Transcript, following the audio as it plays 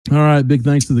All right, big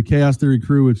thanks to the Chaos Theory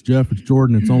crew. It's Jeff, it's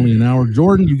Jordan. It's only an hour.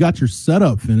 Jordan, you got your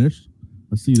setup finished.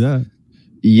 I see that.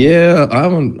 Yeah,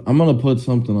 I'm gonna put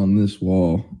something on this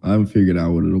wall. I haven't figured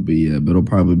out what it'll be yet, but it'll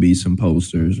probably be some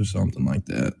posters or something like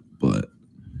that. But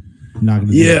not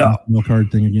gonna do the milk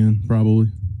card thing again, probably.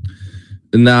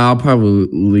 Nah, I'll probably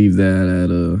leave that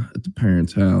at the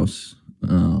parents' house.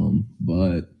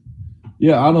 But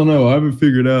yeah, I don't know. I haven't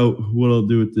figured out what I'll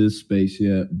do with this space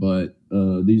yet. But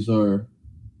these are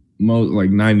like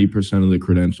 90% of the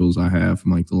credentials I have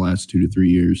from like the last 2 to 3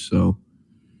 years. So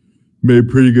made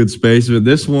pretty good space. But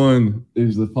this one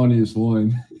is the funniest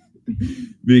one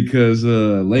because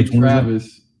Lake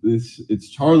Travis, it's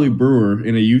Charlie Brewer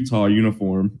in a Utah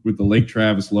uniform with the Lake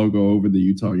Travis logo over the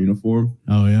Utah uniform.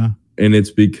 Oh, yeah. And it's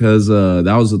because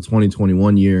that was the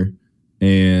 2021 year.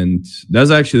 And that's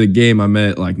actually the game I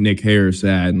met like Nick Harris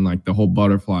at, and like the whole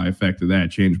butterfly effect of that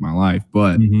changed my life.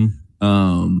 But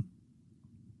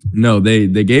no, they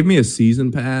gave me a season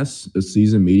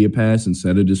media pass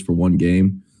instead of just for one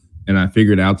game. And I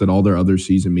figured out that all their other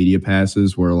season media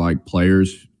passes were like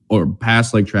players or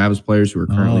past Lake Travis players who are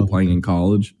currently playing in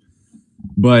college.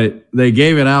 But they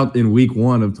gave it out in week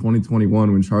 1 of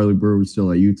 2021 when Charlie Brewer was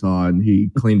still at Utah, and he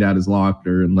cleaned out his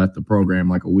locker and left the program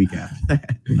like a week after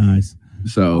that. Nice.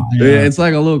 So it's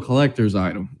like a little collector's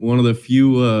item. One of the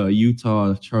few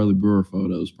Utah Charlie Brewer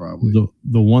photos, probably.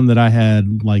 The one that I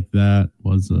had like that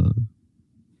was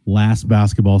last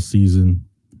basketball season.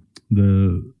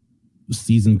 The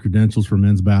season credentials for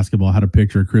men's basketball had a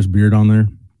picture of Chris Beard on there.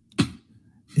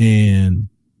 And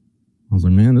I was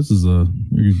like, man, this is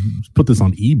you put this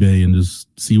on eBay and just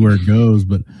see where it goes.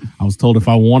 But I was told if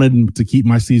I wanted to keep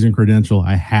my season credential,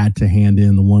 I had to hand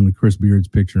in the one with Chris Beard's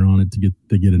picture on it to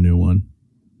get a new one.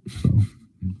 So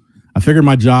I figured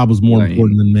my job was more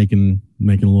important than making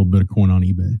a little bit of coin on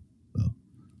eBay. So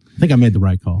I think I made the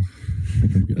right call. I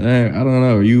think I'm good. I don't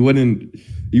know. You wouldn't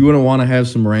want to have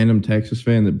some random Texas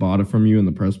fan that bought it from you in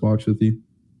the press box with you?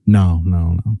 No.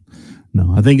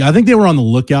 I think they were on the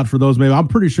lookout for those. Maybe I'm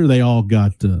pretty sure they all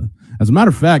got. As a matter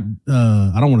of fact,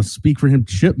 I don't want to speak for him.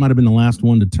 Chip might have been the last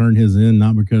one to turn his in,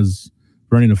 not because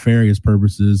for any nefarious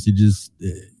purposes. He just,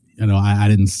 I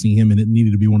didn't see him, and it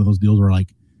needed to be one of those deals where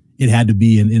like it had to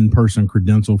be an in-person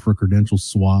credential for a credential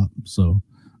swap. So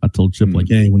I told Chip like,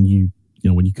 hey, when you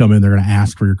come in, they're going to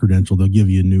ask for your credential. They'll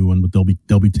give you a new one, but they'll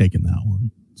be taking that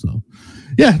one. So,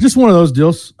 yeah, just one of those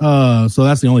deals. So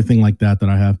that's the only thing like that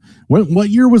I have. What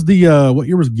year was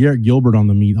Garrett Gilbert on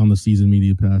the season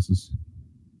media passes?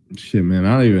 Shit, man,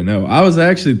 I don't even know. I was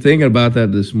actually thinking about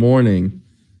that this morning,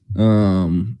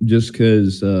 just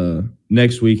because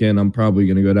next weekend I'm probably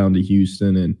going to go down to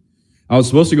Houston, and I was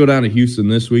supposed to go down to Houston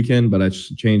this weekend, but I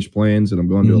changed plans, and I'm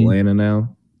going to Atlanta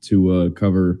now to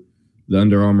cover the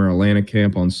Under Armour Atlanta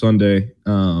camp on Sunday.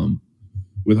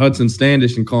 With Hudson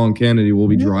Standish and Colin Kennedy, we'll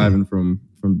be driving from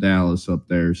Dallas up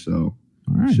there, so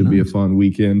should be a fun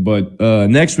weekend. But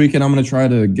next weekend, I'm going to try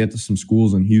to get to some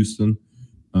schools in Houston,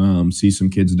 see some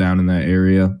kids down in that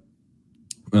area.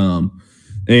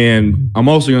 And I'm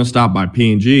also going to stop by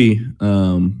P&G,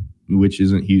 which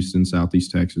isn't Houston,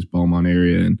 Southeast Texas, Beaumont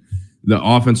area. And the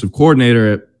offensive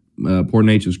coordinator at Port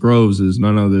Neches Groves is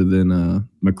none other than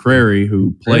McCrary,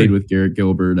 who played with Garrett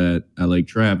Gilbert at Lake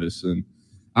Travis. And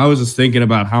I was just thinking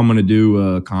about how I'm going to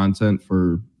do content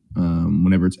for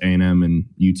whenever it's A&M and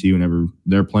UT, whenever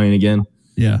they're playing again.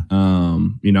 Yeah.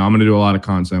 I'm going to do a lot of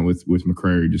content with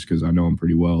McCrary just because I know him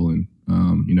pretty well. And,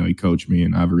 he coached me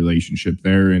and I have a relationship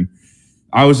there. And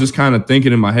I was just kind of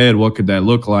thinking in my head, what could that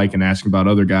look like, and asking about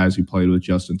other guys who played with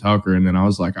Justin Tucker. And then I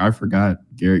was like, I forgot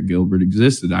Garrett Gilbert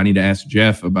existed. I need to ask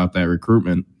Jeff about that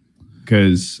recruitment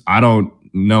because I don't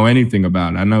know anything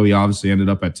about it. I know he obviously ended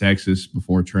up at Texas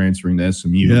before transferring to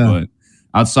SMU, but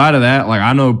outside of that, like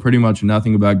I know pretty much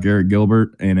nothing about Garrett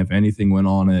Gilbert. And if anything went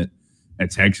on at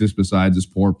Texas besides his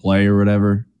poor play or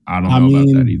whatever, I don't know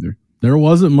about that either. There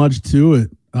wasn't much to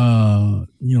it.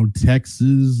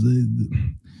 Texas,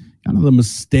 kind of the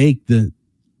mistake that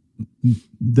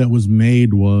was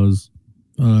made was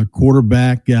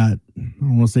quarterback got, I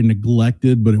don't want to say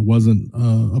neglected, but it wasn't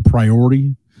a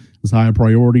priority, as high a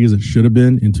priority as it should have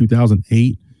been in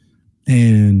 2008.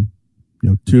 And,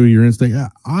 2 year in-state.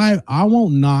 I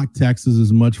won't knock Texas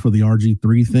as much for the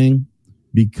RG3 thing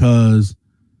because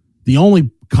the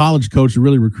only college coach that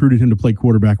really recruited him to play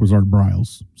quarterback was Art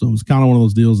Briles. So it was kind of one of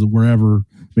those deals that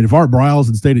if Art Briles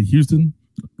had stayed at Houston,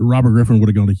 Robert Griffin would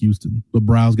have gone to Houston, but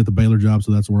Briles got the Baylor job,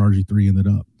 so that's where RG3 ended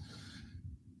up.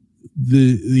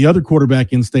 The other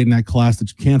quarterback in state in that class that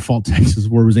you can't fault Texas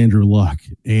for was Andrew Luck.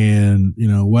 And,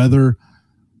 whether,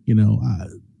 it's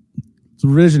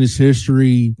revisionist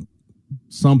history,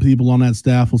 Some people on that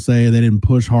staff will say they didn't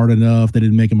push hard enough. They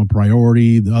didn't make him a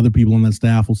priority. The other people on that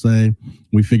staff will say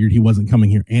we figured he wasn't coming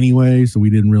here anyway, so we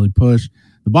didn't really push.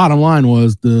 The bottom line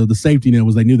was the safety net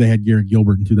was they knew they had Garrett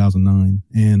Gilbert in 2009.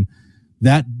 And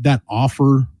that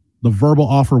offer, the verbal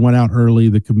offer went out early.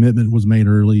 The commitment was made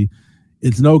early.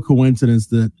 It's no coincidence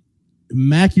that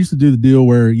Mac used to do the deal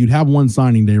where you'd have one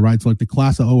signing day, right? So like the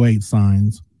class of 08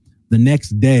 signs. The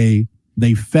next day,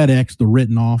 they FedEx the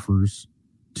written offers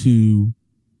to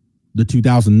the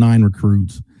 2009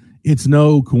 recruits. It's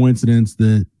no coincidence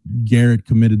that Garrett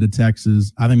committed to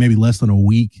Texas, I think maybe less than a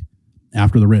week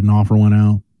after the written offer went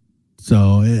out.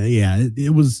 So, yeah,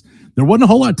 it was – there wasn't a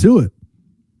whole lot to it.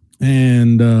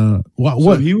 And what?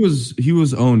 So he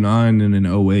was 09, and in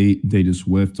 08, they just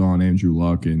whiffed on Andrew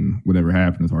Luck and whatever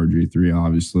happened with RG3,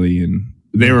 obviously. And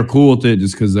they were cool with it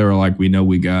just because they were like, we know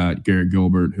we got Garrett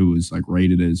Gilbert, who was like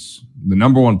rated as the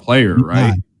number one player,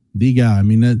 right? The guy. I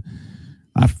mean,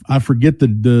 I forget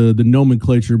the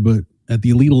nomenclature, but at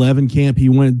the Elite 11 camp he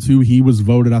went to, he was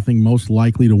voted, I think, most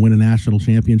likely to win a national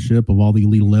championship of all the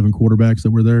Elite 11 quarterbacks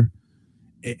that were there.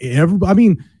 I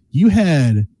mean, you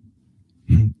had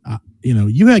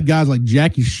guys like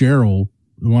Jackie Sherrill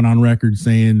went on record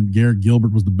saying Garrett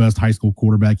Gilbert was the best high school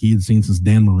quarterback he had seen since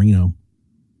Dan Marino.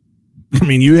 I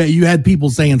mean, you had people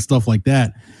saying stuff like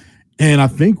that. And I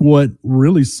think what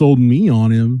really sold me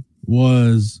on him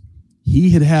was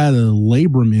he had a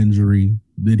labrum injury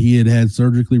that he had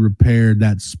surgically repaired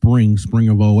that spring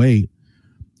of 08.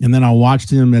 And then I watched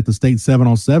him at the state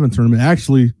 7-on-7 tournament.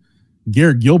 Actually,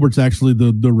 Garrett Gilbert's actually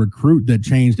the recruit that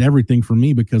changed everything for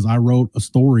me, because I wrote a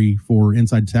story for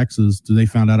Inside Texas. They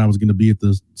found out I was going to be at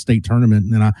the state tournament.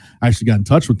 And then I actually got in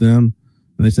touch with them.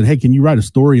 And they said, hey, can you write a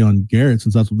story on Garrett,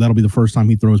 since that'll be the first time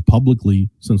he throws publicly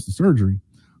since the surgery.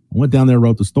 I went down there,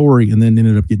 wrote the story, and then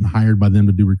ended up getting hired by them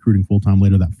to do recruiting full-time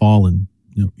later that fall. And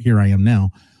here I am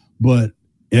now. But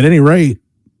at any rate,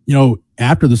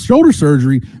 after the shoulder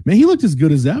surgery, man, he looked as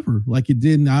good as ever. Like it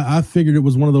didn't. I figured it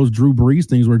was one of those Drew Brees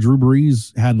things where Drew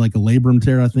Brees had like a labrum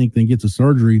tear, I think, then gets a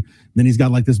surgery. Then he's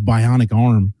got like this bionic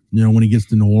arm, when he gets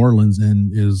to New Orleans,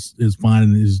 and is fine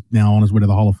and is now on his way to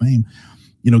the Hall of Fame.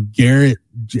 Garrett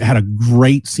had a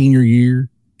great senior year,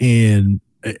 and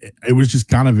it was just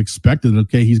kind of expected.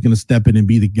 Okay, he's going to step in and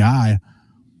be the guy.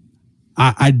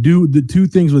 I do the two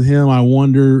things with him. I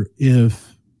wonder if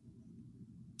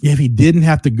he didn't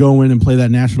have to go in and play that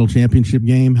national championship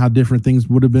game, how different things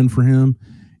would have been for him.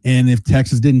 And if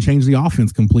Texas didn't change the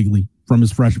offense completely from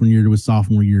his freshman year to his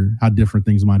sophomore year, how different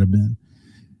things might have been.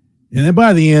 And then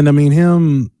by the end, I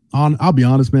mean, I'll be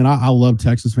honest, man, I love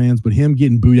Texas fans, but him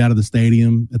getting booed out of the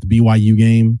stadium at the BYU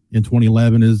game in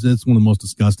 2011 it's one of the most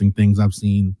disgusting things I've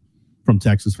seen from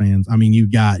Texas fans. I mean,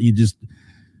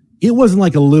 it wasn't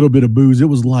like a little bit of booze. It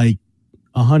was like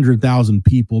 100,000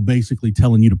 people basically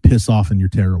telling you to piss off and you're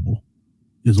terrible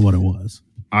is what it was.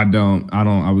 I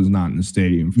was not in the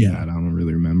stadium for that. I don't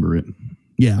really remember it.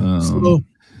 Yeah. So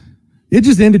it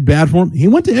just ended bad for him. He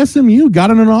went to SMU,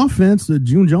 got in an offense that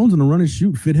June Jones and the run and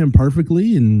shoot fit him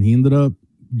perfectly, and he ended up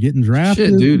getting drafted.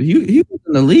 Shit, dude. He was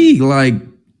in the league like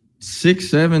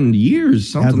 6-7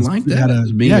 years, something like that.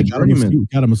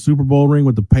 Got him a Super Bowl ring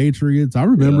with the Patriots. I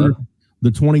remember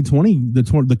the 2020, the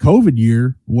COVID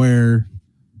year where,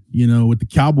 with the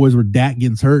Cowboys where Dak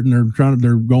gets hurt and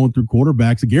they're going through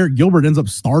quarterbacks. Garrett Gilbert ends up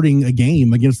starting a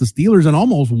game against the Steelers and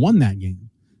almost won that game.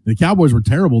 The Cowboys were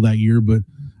terrible that year, but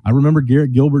I remember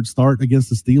Garrett Gilbert start against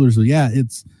the Steelers. So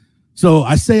so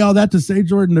I say all that to say,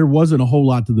 Jordan, there wasn't a whole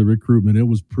lot to the recruitment. It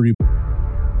was pretty.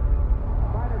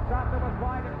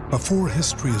 Before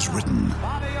history is written,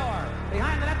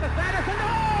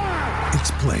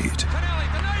 it's played.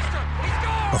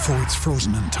 Before it's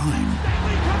frozen in time,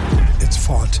 it's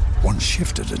fought one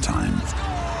shift at a time.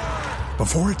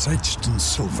 Before it's etched in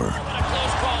silver,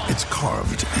 it's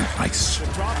carved in ice.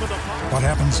 What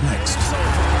happens next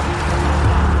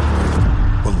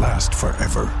will last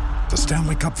forever. The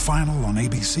Stanley Cup Final on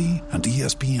ABC and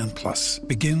ESPN Plus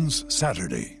begins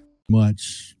Saturday.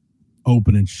 Much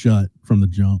open and shut from the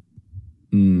jump.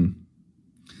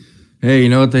 Hey, you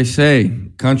know what they say?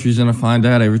 Country's gonna find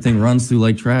out everything runs through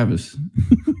Lake Travis.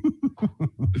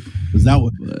 Is that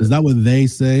what they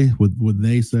say? What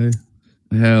they say?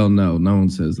 Hell no, no one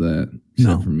says that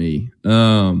except for me.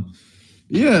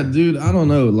 Yeah, dude, I don't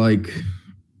know. Like,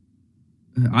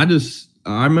 I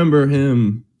remember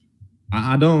him.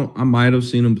 I might have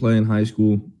seen him play in high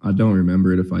school. I don't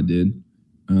remember it if I did.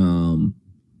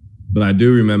 But I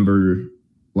do remember,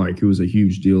 like, it was a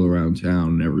huge deal around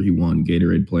town whenever he won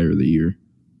Gatorade Player of the Year.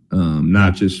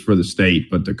 Not just for the state,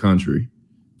 but the country.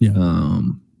 Yeah.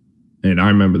 And I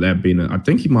remember that being I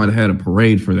think he might have had a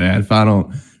parade for that. If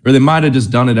or they might have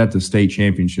just done it at the state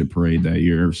championship parade that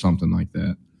year or something like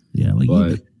that. Yeah,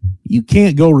 like you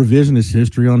can't go revisionist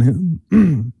history on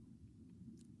him.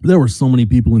 There were so many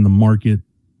people in the market,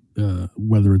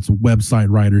 whether it's website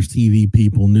writers, TV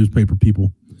people, newspaper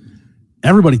people.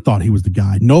 Everybody thought he was the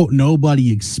guy.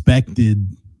 Nobody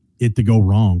expected it to go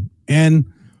wrong. And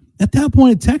at that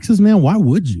point at Texas, man, why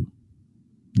would you?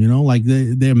 You know, like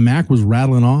their Mac was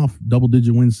rattling off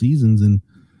double-digit win seasons, and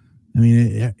I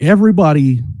mean,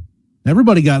 everybody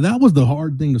got, that was the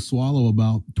hard thing to swallow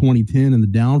about 2010 and the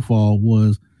downfall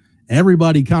was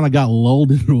everybody kind of got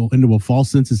lulled into a false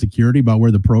sense of security about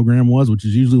where the program was, which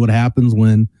is usually what happens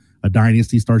when a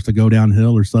dynasty starts to go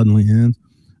downhill or suddenly ends.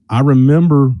 I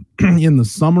remember in the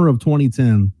summer of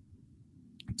 2010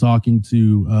 talking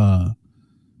to,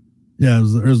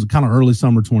 it was kind of early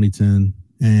summer 2010,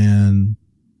 and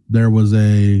there was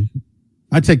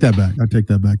I take that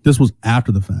back. This was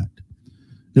after the fact.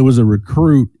 There was a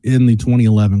recruit in the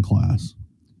 2011 class,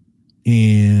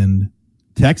 and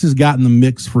Texas got in the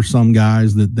mix for some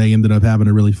guys that they ended up having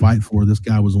to really fight for. This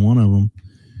guy was one of them,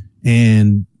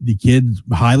 and the kid's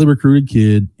a highly recruited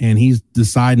kid, and he's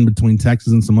deciding between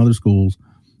Texas and some other schools.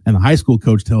 And the high school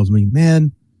coach tells me,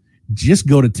 man, just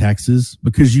go to Texas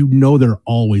because you know they're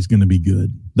always going to be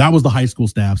good. That was the high school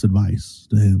staff's advice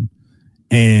to him.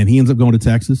 And he ends up going to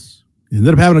Texas. He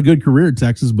ended up having a good career at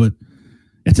Texas, but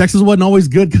Texas wasn't always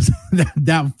good because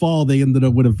that fall they ended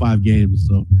up winning 5 games.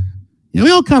 So, we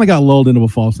all kind of got lulled into a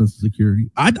false sense of security.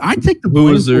 I take the Who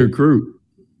was the recruit?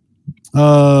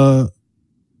 I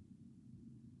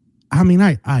mean,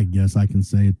 I guess I can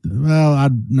say it. Well,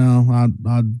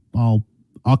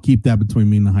 I'll keep that between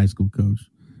me and the high school coach.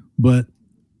 But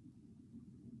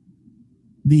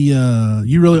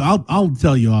I'll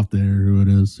tell you off there who it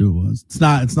was. It's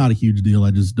not a huge deal.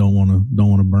 I just don't want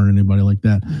to burn anybody like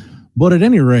that. But at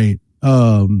any rate,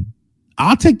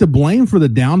 I'll take the blame for the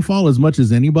downfall as much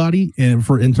as anybody, and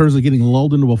in terms of getting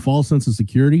lulled into a false sense of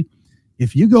security.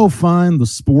 If you go find the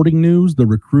sporting news, the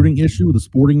recruiting issue, the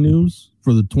sporting news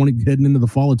for heading into the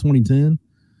fall of 2010,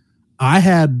 I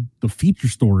had the feature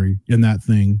story in that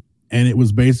thing, and it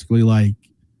was basically like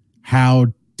how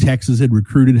Texas had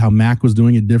recruited, how Mac was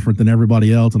doing it different than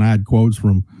everybody else, and I had quotes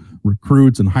from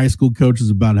recruits and high school coaches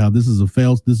about how this is a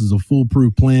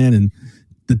foolproof plan, and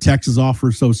the Texas offer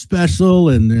is so special,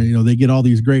 and they get all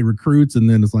these great recruits, and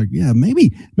then it's like, yeah,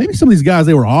 maybe some of these guys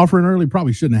they were offering early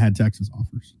probably shouldn't have had Texas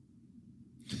offers.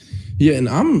 Yeah,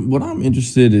 and what I'm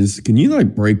interested is, can you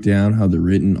like break down how the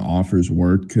written offers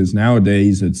work? Because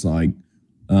nowadays it's like,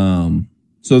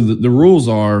 so the rules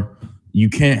are you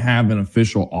can't have an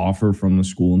official offer from the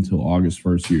school until August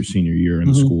 1st of your senior year, and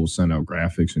the school will send out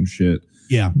graphics and shit.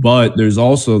 Yeah, but there's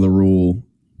also the rule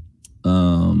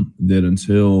that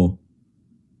until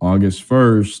August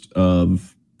 1st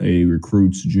of a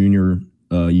recruit's junior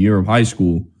year of high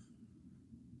school,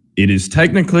 it is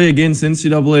technically against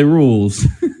NCAA rules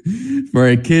for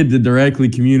a kid to directly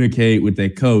communicate with a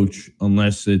coach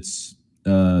unless it's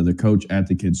the coach at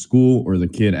the kid's school or the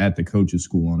kid at the coach's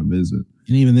school on a visit.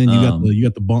 And even then, you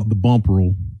got the bump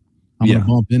rule. I'm gonna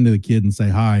bump into the kid and say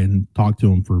hi and talk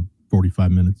to him for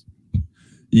 45 minutes.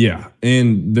 Yeah,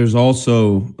 and there's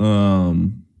also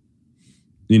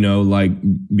like,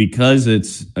 because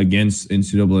it's against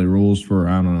NCAA rules for,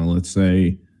 I don't know, let's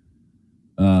say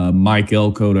Mike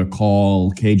Elko to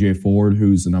call KJ Ford,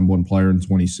 who's the number 1 player in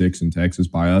 26 in Texas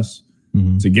by us.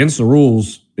 Mm-hmm. It's against the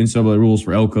rules, NCAA rules,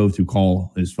 for Elko to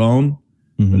call his phone,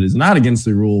 but it's not against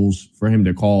the rules for him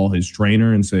to call his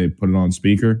trainer and say, put it on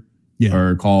speaker,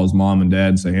 or call his mom and dad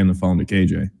and say, hand the phone to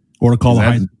KJ. Or to call the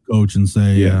high school coach and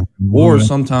say, Or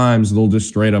sometimes they'll just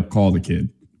straight up call the kid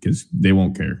because they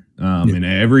won't care. And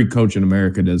every coach in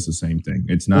America does the same thing.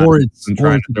 It's not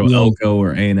trying to throw Elko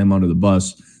or A&M under the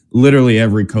bus. Literally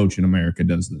every coach in America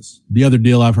does this. The other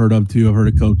deal I've heard of too, I've heard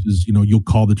of coaches, you'll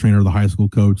call the trainer or the high school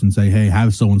coach and say, hey,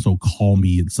 have so-and-so call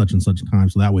me at such and such time.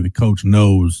 So that way the coach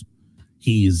knows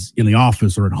he's in the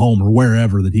office or at home or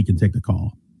wherever that he can take the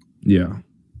call. Yeah.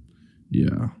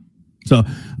 Yeah. So,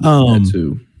 that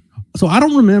too. So I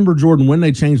don't remember, Jordan, when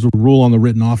they changed the rule on the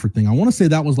written offer thing. I want to say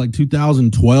that was like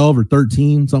 2012 or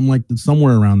 13, something like that,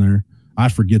 somewhere around there. I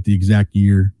forget the exact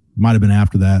year. Might have been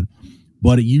after that.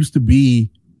 But it used to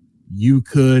be you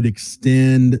could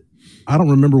extend, I don't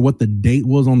remember what the date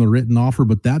was on the written offer,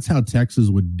 but that's how Texas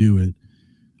would do it.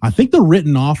 I think the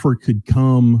written offer could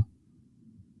come,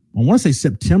 I want to say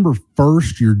September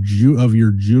 1st of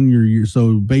your junior year.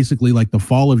 So basically like the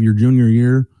fall of your junior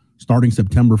year, starting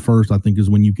September 1st, I think is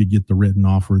when you could get the written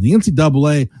offer. The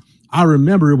NCAA, I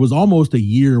remember it was almost a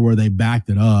year where they backed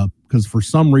it up because for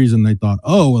some reason they thought,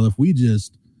 oh, well, if we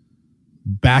just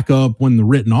back up when the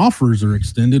written offers are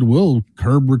extended, we'll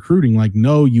curb recruiting. Like,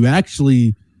 no, you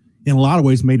actually, in a lot of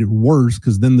ways, made it worse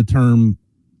because then the term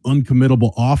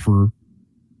uncommittable offer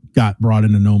got brought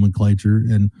into nomenclature.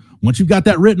 And once you've got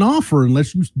that written offer,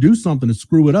 unless you do something to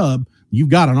screw it up, you've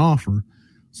got an offer.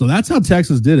 So that's how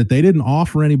Texas did it. They didn't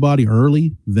offer anybody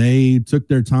early. They took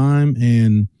their time,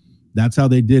 and that's how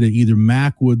they did it. Either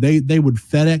Mac would they would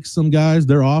FedEx some guys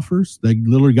their offers. They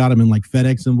literally got them in like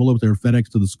FedEx envelopes. They were FedEx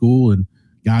to the school, and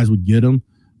guys would get them.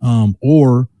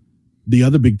 Or the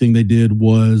other big thing they did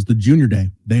was the junior day.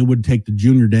 They would take the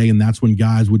junior day, and that's when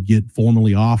guys would get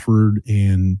formally offered,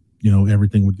 and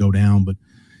everything would go down. But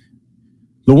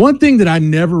the one thing that I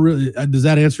never really does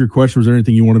that answer your question? Was there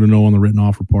anything you wanted to know on the written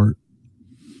offer part?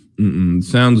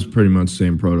 Sounds pretty much the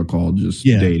same protocol, just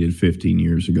dated 15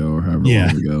 years ago or however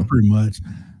long ago. Pretty much.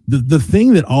 The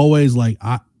thing that always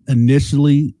I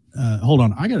initially hold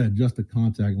on, I gotta adjust the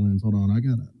contact lens. Hold on, I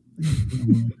gotta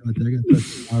touch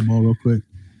the eyeball real quick.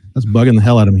 That's bugging the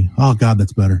hell out of me. Oh God,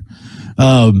 that's better.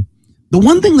 The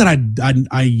one thing that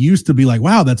I used to be like,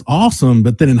 wow, that's awesome,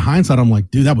 but then in hindsight, I'm like,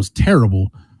 dude, that was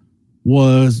terrible.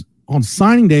 Was on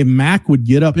signing day, Mac would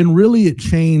get up, and really it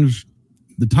changed.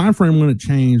 The time frame when it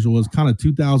changed was kind of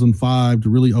 2005 to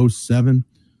really 2007,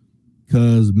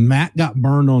 because Mac got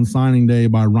burned on signing day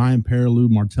by Ryan Perilou,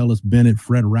 Martellus Bennett,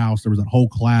 Fred Rouse. There was that whole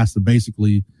class that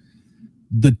basically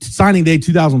the signing day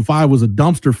 2005 was a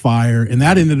dumpster fire, and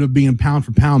that ended up being pound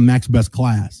for pound Mac's best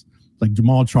class. Like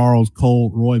Jamal Charles,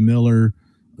 Colt, Roy Miller.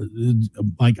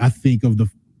 Like I think of the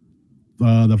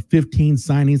 15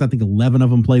 signees, I think 11 of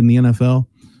them played in the NFL.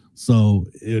 So,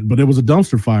 but it was a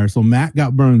dumpster fire. So Mac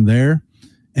got burned there.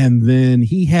 And then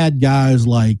he had guys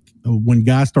like when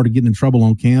guys started getting in trouble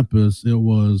on campus, it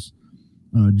was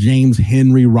James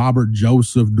Henry, Robert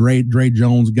Joseph, Dre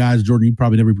Jones, guys, Jordan, you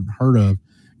probably never even heard of.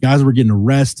 Guys that were getting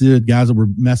arrested, guys that were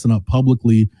messing up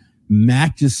publicly.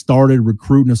 Mac just started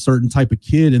recruiting a certain type of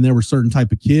kid, and there were certain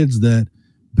type of kids that,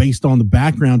 based on the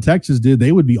background Texas did,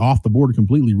 they would be off the board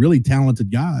completely. Really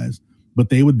talented guys, but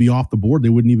they would be off the board. They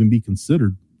wouldn't even be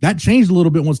considered. That changed a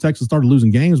little bit once Texas started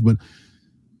losing games, but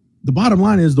the bottom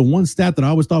line is the one stat that I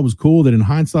always thought was cool that in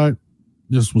hindsight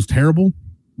just was terrible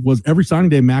was every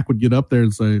signing day Mac would get up there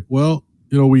and say, well,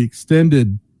 we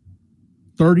extended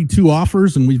 32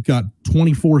 offers and we've got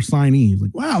 24 signees. Like,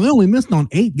 wow, they only missed on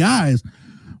 8 guys.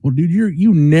 Well, dude,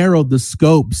 you narrowed the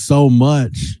scope so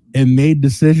much and made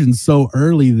decisions so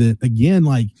early that, again,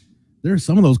 like there are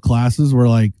some of those classes where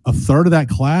like a third of that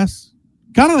class,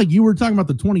 kind of like you were talking about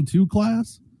the 22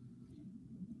 class.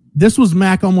 This was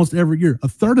Mac almost every year. A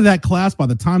third of that class, by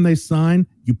the time they signed,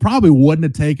 you probably wouldn't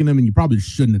have taken them, and you probably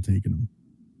shouldn't have taken them.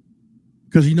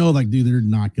 Because like, dude, they're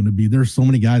not going to be. There's so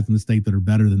many guys in the state that are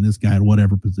better than this guy at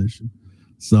whatever position.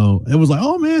 So it was like,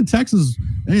 oh, man, Texas,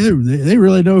 they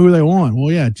really know who they want.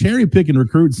 Well, yeah, cherry pick and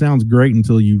recruit sounds great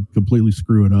until you completely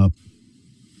screw it up.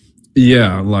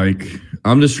 Yeah, like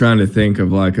I'm just trying to think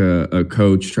of like a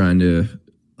coach trying to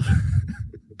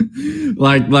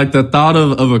like the thought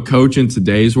of a coach in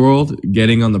today's world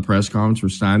getting on the press conference for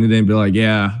signing day and be like,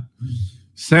 yeah,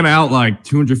 sent out like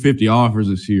 250 offers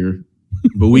this year,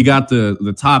 but we got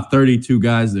the top 32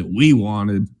 guys that we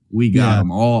wanted. We got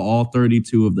them all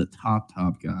 32 of the top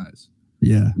guys.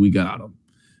 Yeah, we got them.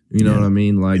 You know what I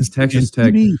mean? Like Texas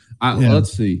Tech.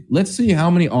 Let's see how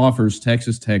many offers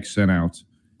Texas Tech sent out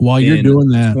while you're doing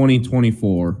that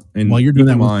 2024. And while you're doing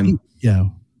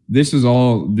that, this is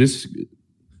all this.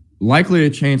 Likely a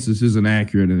chance this isn't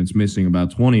accurate and it's missing about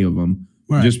 20 of them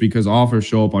just because offers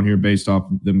show up on here based off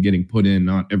of them getting put in.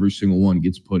 Not every single one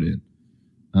gets put in.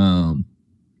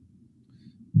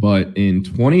 But in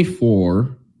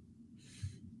 24,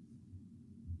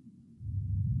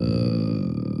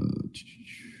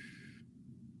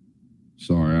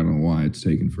 sorry, I don't know why it's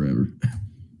taking forever.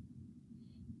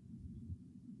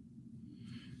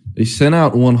 They sent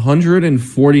out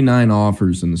 149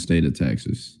 offers in the state of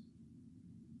Texas.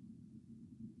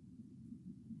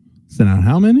 Sent out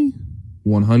how many?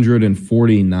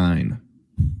 149.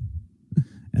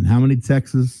 And how many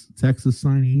Texas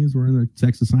signees were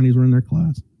in their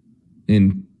class?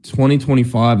 In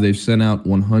 2025, they've sent out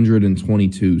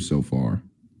 122 so far.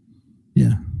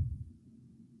 Yeah.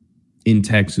 In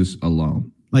Texas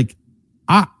alone. Like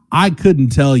I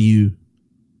couldn't tell you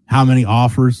how many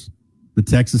offers the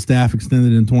Texas staff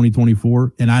extended in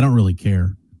 2024, and I don't really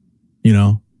care.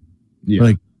 Yeah.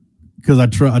 Like, because I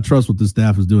trust what the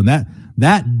staff is doing.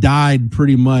 That died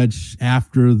pretty much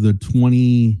after the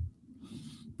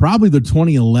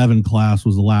 2011 class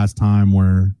was the last time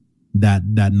where that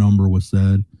number was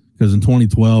said. Because in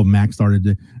 2012, Mac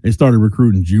started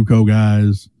recruiting JUCO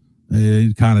guys.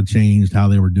 It kind of changed how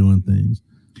they were doing things.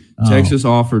 Texas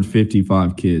offered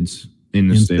 55 kids in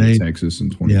the state of Texas in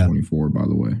 2024, by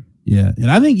the way. Yeah.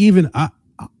 And I think even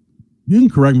you can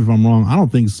correct me if I'm wrong. I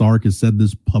don't think Sark has said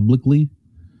this publicly.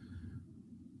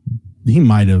 He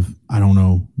might have. I don't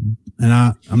know. And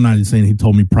I'm not even saying he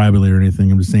told me privately or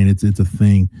anything. I'm just saying it's a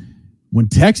thing. When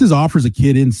Texas offers a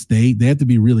kid in state, they have to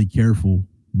be really careful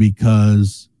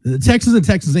because Texas and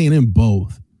Texas A&M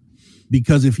both.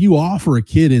 Because if you offer a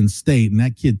kid in state and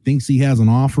that kid thinks he has an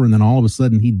offer and then all of a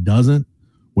sudden he doesn't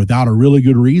without a really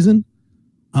good reason,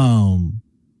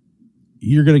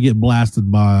 you're going to get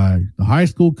blasted by the high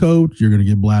school coach. You're going to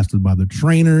get blasted by the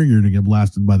trainer. You're going to get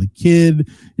blasted by the kid.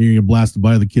 You're going to get blasted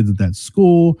by the kids at that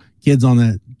school, kids on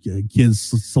that kids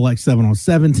select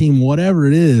 7-on-7 team, whatever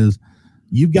it is.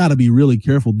 You've got to be really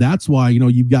careful. That's why,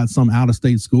 you've got some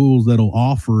out-of-state schools that'll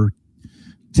offer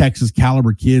Texas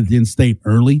caliber kids in state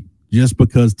early just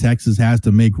because Texas has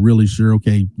to make really sure,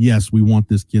 okay, yes, we want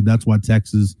this kid. That's why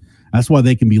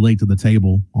they can be late to the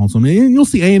table on some. And you'll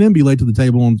see A&M be late to the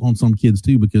table on some kids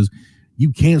too, because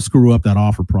you can't screw up that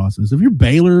offer process. If you're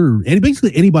Baylor or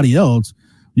basically anybody else,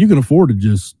 you can afford to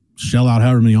just shell out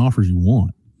however many offers you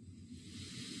want.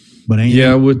 But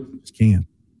A&M just can't.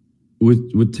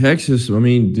 With Texas, I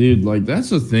mean, dude, like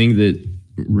that's the thing that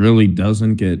really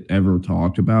doesn't get ever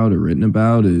talked about or written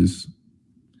about is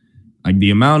like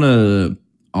the amount of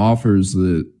offers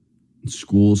that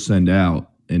schools send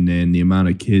out and then the amount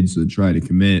of kids that try to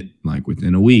commit like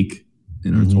within a week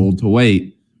and are told to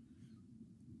wait.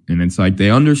 And it's like they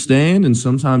understand, and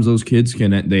sometimes those kids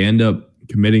they end up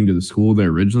committing to the school they're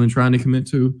originally trying to commit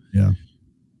to. Yeah.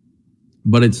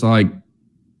 But it's like,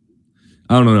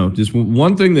 I don't know. Just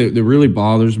one thing that really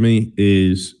bothers me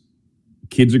is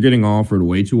kids are getting offered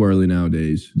way too early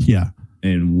nowadays. Yeah.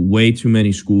 And way too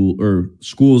many schools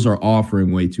are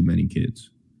offering way too many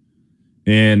kids.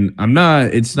 And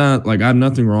it's not like I have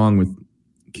nothing wrong with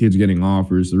kids getting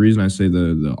offers. The reason I say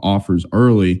the offers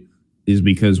early is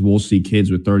because we'll see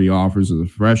kids with 30 offers as a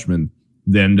freshman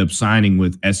that end up signing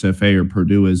with SFA or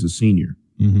Purdue as a senior.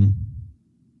 Mm-hmm.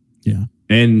 Yeah.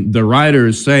 And the writer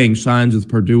is saying signs with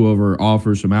Purdue over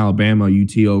offers from Alabama,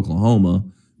 UT, Oklahoma,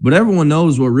 but everyone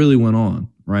knows what really went on,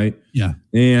 right? Yeah.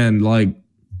 And like,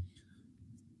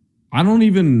 I don't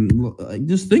even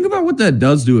just think about what that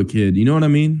does to a kid. You know what I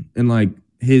mean? And like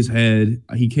his head,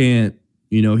 he can't,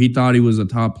 he thought he was a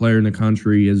top player in the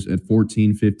country at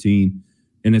 14, 15.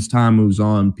 And as time moves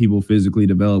on, people physically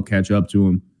develop, catch up to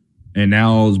him. And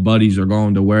now all his buddies are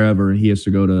going to wherever, and he has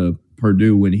to go to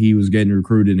Purdue when he was getting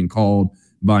recruited and called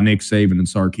by Nick Saban and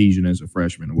Sarkisian as a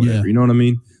freshman or whatever. Yeah. You know what I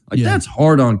mean? Like that's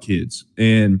hard on kids.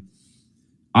 And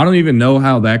I don't even know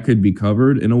how that could be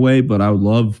covered in a way, but I would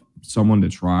love someone to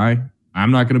try.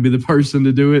 I'm not going to be the person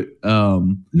to do it.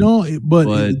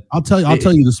 But I'll tell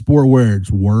you the sport where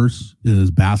it's worse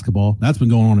is basketball. That's been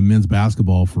going on in men's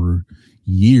basketball for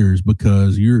years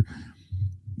because you're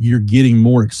getting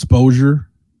more exposure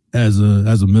as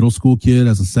a middle school kid,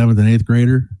 as a 7th and 8th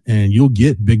grader, and you'll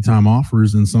get big time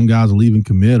offers and some guys will even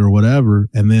commit or whatever.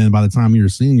 And then by the time you're a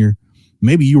senior,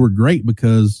 maybe you were great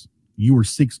because you were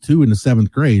 6'2" in the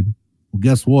 7th grade. Well,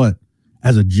 guess what?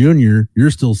 As a junior,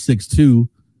 you're still 6'2",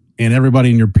 and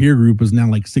everybody in your peer group is now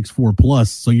like 6'4"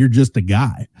 plus. So you're just a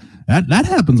guy. That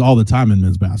happens all the time in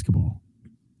men's basketball.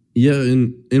 Yeah,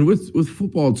 and with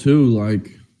football too,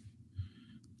 like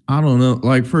I don't know.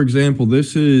 Like for example,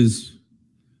 this is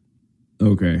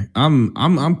okay.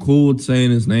 I'm cool with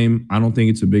saying his name. I don't think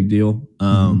it's a big deal.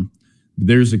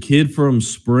 There's a kid from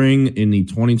spring in the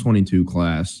 2022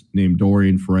 class named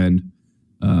Dorian Friend.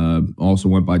 Also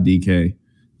went by DK.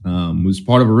 Was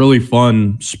part of a really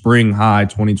fun spring high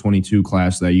 2022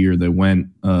 class that year that went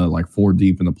like 4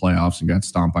 deep in the playoffs and got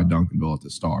stomped by Duncanville at the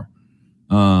Star.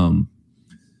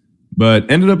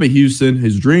 But ended up at Houston.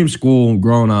 His dream school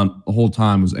growing up the whole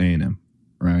time was A&M,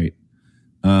 right?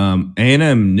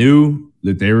 A&M knew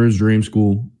that they were his dream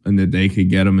school and that they could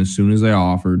get him as soon as they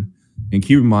offered. And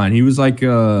keep in mind, he was like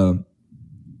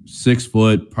 6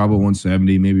 foot, probably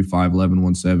 170, maybe 5'11",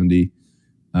 170.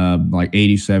 Like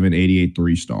 87, 88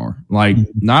 3-star. Like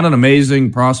not an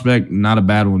amazing prospect, not a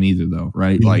bad one either though,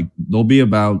 right? Yeah. Like there'll be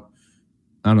about,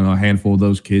 I don't know, a handful of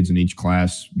those kids in each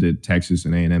class that Texas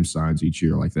and A&M signs each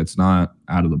year. Like that's not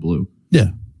out of the blue.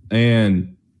 Yeah.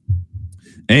 And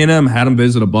A&M had him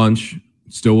visit a bunch,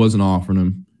 still wasn't offering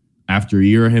him. After a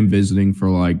year of him visiting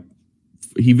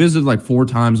he visited like 4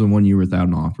 times in 1 year without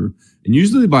an offer. And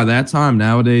usually by that time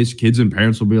nowadays, kids and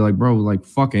parents will be like, bro, like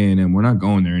fuck A&M. We're not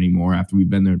going there anymore after we've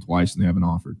been there twice and they haven't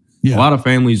offered. Yeah. A lot of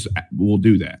families will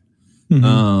do that.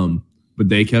 Mm-hmm. But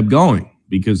they kept going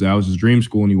because that was his dream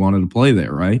school and he wanted to play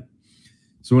there, right?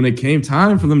 So when it came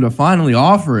time for them to finally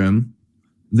offer him,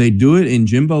 They do it in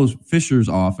Jimbo Fisher's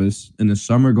office in the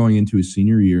summer going into his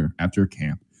senior year after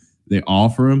camp. They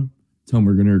offer him, tell him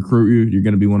we're going to recruit you. You're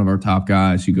going to be one of our top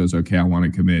guys. He goes, okay, I want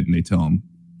to commit. And they tell him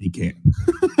he can't.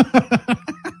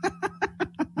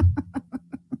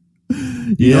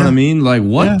 You know what I mean? Like,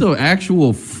 what the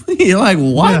actual like,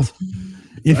 what?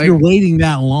 Yeah. If you're waiting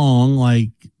that long, like,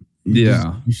 you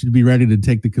should be ready to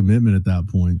take the commitment at that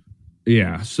point.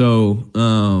 Yeah. So,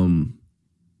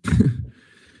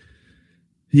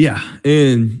 yeah.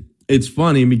 And it's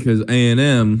funny because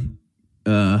A&M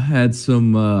had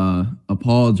some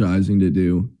apologizing to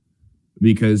do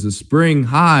because the Spring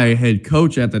High head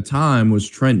coach at the time was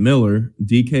Trent Miller.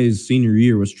 DK's senior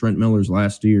year was Trent Miller's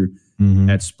last year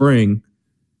at Spring.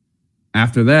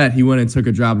 After that, he went and took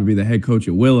a job to be the head coach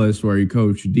at Willis, where he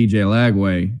coached DJ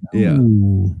Lagway. Yeah.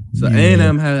 Ooh, so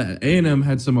A&M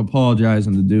had some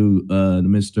apologizing to do to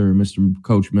Mr.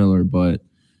 Coach Miller, but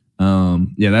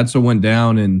that's what went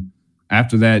down. And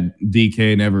after that,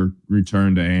 DK never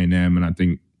returned to A&M, and I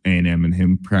think A&M and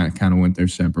him kind of went their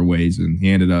separate ways, and he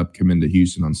ended up coming to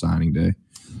Houston on signing day.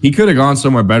 He could have gone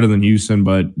somewhere better than Houston,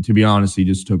 but to be honest, he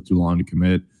just took too long to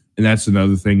commit. And that's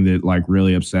another thing that like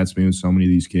really upsets me with so many of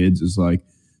these kids is like,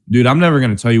 dude, I'm never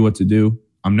going to tell you what to do.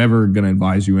 I'm never going to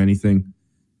advise you anything.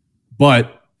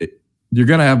 But you're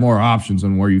going to have more options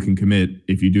on where you can commit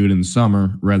if you do it in the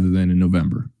summer rather than in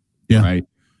November. Yeah. Right.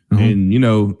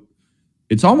 And,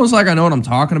 it's almost like I know what I'm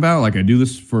talking about. Like I do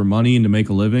this for money and to make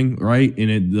a living. Right.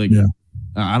 And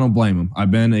I don't blame them. I've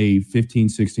been a 15,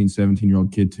 16,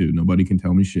 17-year-old kid too. Nobody can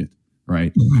tell me shit.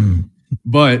 Right.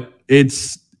 But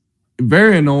it's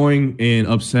very annoying and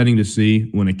upsetting to see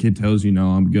when a kid tells you, no,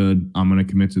 I'm good. I'm going to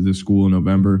commit to this school in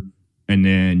November. And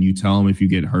then you tell him if you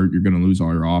get hurt, you're going to lose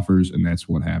all your offers. And that's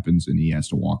what happens. And he has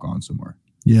to walk on somewhere.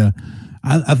 Yeah.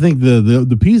 I think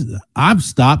the piece, I've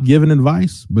stopped giving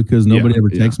advice because nobody ever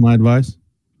takes my advice.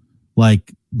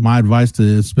 Like my advice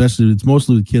to, especially, it's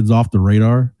mostly the kids off the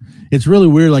radar. It's really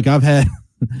weird. Like I've had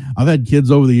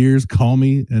kids over the years call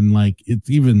me and like, it's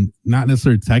even not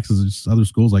necessarily Texas, it's just other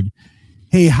schools like,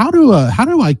 hey, how do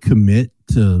I commit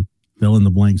to fill in the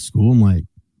blank school? I'm like,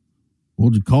 well,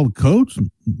 did you call the coach?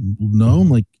 No. I'm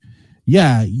like,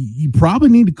 yeah, you probably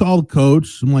need to call the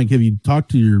coach. I'm like, have you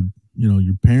talked to your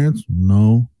parents?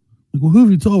 No. Like, well, who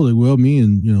have you told? Like, well, me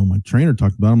and, my trainer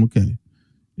talked about them. Okay.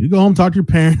 You go home, talk to your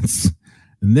parents,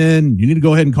 and then you need to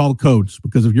go ahead and call the coach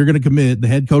because if you're going to commit, the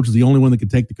head coach is the only one that can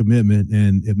take the commitment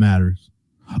and it matters.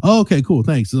 Oh, okay, cool.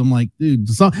 Thanks. So I'm like, dude,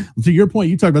 to your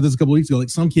point, you talked about this a couple of weeks ago. Like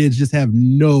some kids just have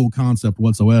no concept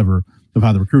whatsoever of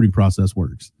how the recruiting process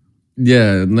works.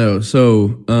 Yeah, no.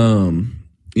 So,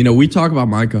 we talk about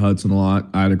Micah Hudson a lot.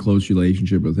 I had a close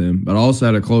relationship with him, but I also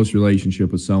had a close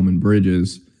relationship with Selman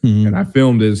Bridges. And I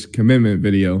filmed his commitment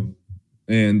video.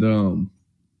 And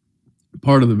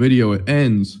part of the video, it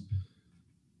ends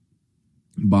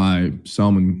by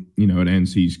Selman, it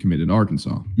ends he's committed to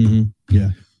Arkansas. Yeah.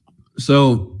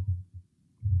 So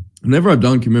whenever I've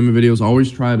done commitment videos, I always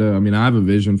try to, I have a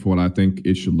vision for what I think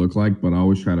it should look like, but I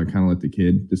always try to kind of let the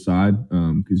kid decide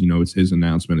because, it's his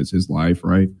announcement, it's his life,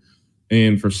 right?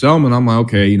 And for Selman, I'm like,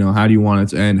 okay, how do you want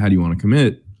it to end? How do you want to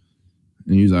commit?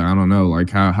 And he's like, I don't know, like,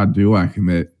 how do I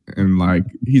commit? And like,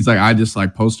 he's like, I just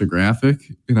like post a graphic.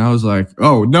 And I was like,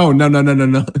 oh, no.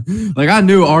 Like I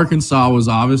knew Arkansas was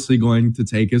obviously going to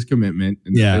take his commitment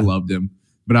and they loved him.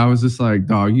 But I was just like,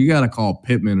 dog, you got to call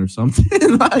Pittman or something.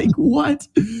 Like, what?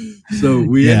 So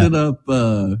we ended up,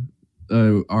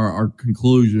 our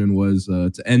conclusion was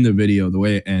to end the video. The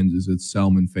way it ends is it's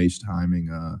Selman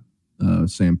FaceTiming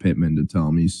Sam Pittman to tell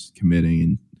him he's committing.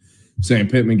 And Sam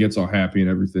Pittman gets all happy and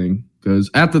everything.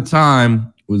 Because at the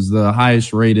time was the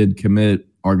highest rated commit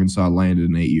Arkansas landed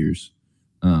in 8 years.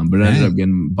 But it ended up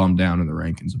getting bumped down in the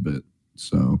rankings a bit.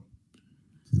 So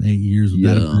 8 years would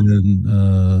that have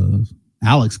been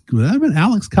Alex, would that have been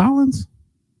Alex Collins?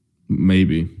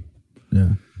 Maybe. Yeah.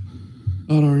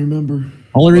 I don't remember.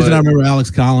 Only reason I remember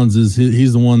Alex Collins is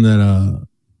he's the one that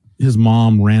his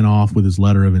mom ran off with his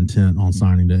letter of intent on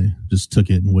signing day. Just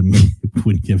took it and wouldn't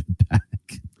give it back.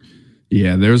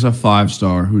 Yeah, there's a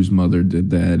 5-star whose mother did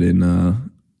that in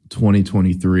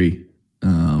 2023.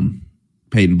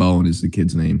 Peyton Bowen is the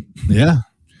kid's name. Yeah.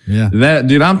 That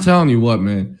dude, I'm telling you what,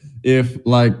 man. If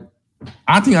like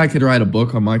I think I could write a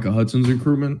book on Micah Hudson's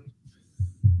recruitment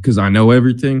because I know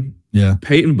everything. Yeah.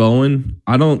 Peyton Bowen,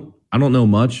 I don't know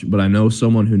much, but I know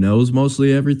someone who knows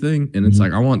mostly everything. And it's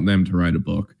like, I want them to write a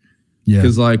book. Yeah.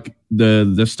 Because like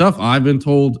the stuff I've been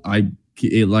told,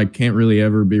 it like can't really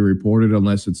ever be reported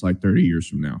unless it's like 30 years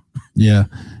from now. Yeah.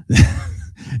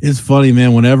 It's funny,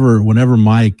 man. Whenever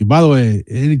Mike, by the way,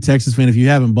 any Texas fan, if you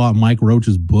haven't bought Mike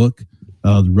Roach's book,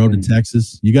 The Road to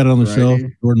Texas. You got it on the shelf,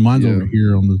 Jordan. Mine's over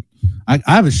here on the. I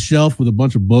have a shelf with a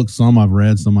bunch of books. Some I've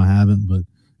read, some I haven't. But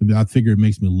I figure it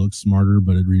makes me look smarter,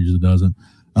 but it usually doesn't.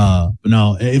 But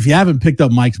no, if you haven't picked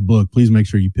up Mike's book, please make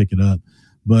sure you pick it up.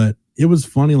 But it was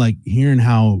funny, like hearing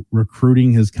how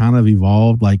recruiting has kind of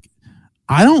evolved. Like,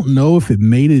 I don't know if it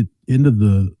made it into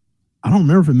the. I don't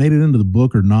remember if it made it into the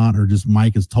book or not, or just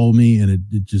Mike has told me, and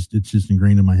it's just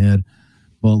ingrained in my head.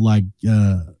 But like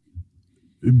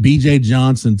BJ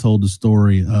Johnson told the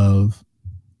story of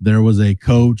there was a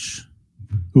coach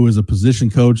who was a position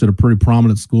coach at a pretty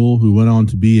prominent school who went on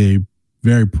to be a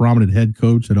very prominent head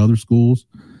coach at other schools.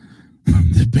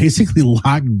 They basically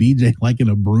locked BJ like in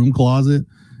a broom closet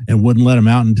and wouldn't let him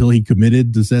out until he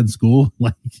committed to said school.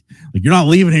 Like you're not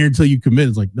leaving here until you commit.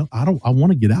 It's like, no, I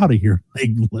want to get out of here.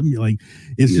 Like, let me, like,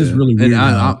 it's just really weird.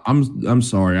 And I'm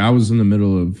sorry. I was in the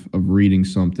middle of reading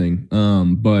something.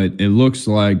 But it looks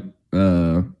like,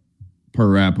 per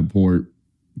Rappaport,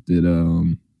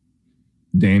 that,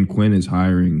 Dan Quinn is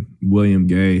hiring William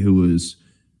Gay, who was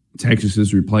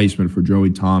Texas's replacement for Joey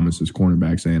Thomas as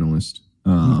cornerbacks analyst.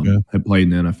 Had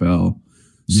played in the NFL.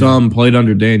 Some played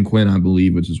under Dan Quinn, I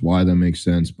believe, which is why that makes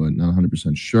sense, but not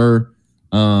 100% sure.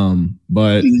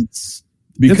 But it's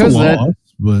because that,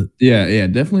 but yeah,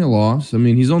 definitely a loss. I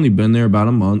mean, he's only been there about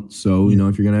a month, so you know,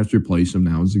 if you're gonna have to replace him,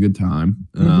 now is a good time.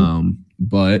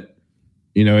 But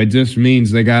you know, it just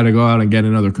means they got to go out and get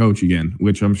another coach again,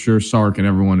 which I'm sure Sark and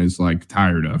everyone is like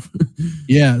tired of.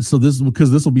 Yeah, so this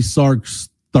will be Sark's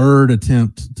third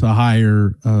attempt to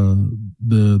hire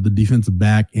the defensive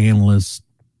back analyst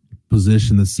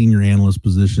position, the senior analyst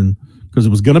position, because it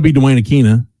was going to be Dwayne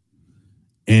Akina,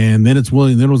 and then it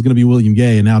was going to be William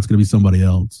Gay, and now it's going to be somebody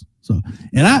else. So,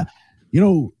 and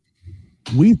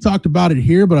we've talked about it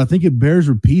here, but I think it bears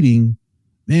repeating.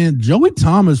 Man, Joey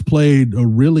Thomas played a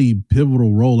really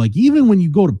pivotal role. Like, even when you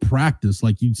go to practice,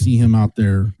 like, you'd see him out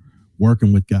there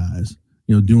working with guys,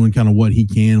 you know, doing kind of what he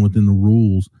can within the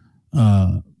rules.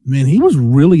 Man, he was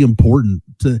really important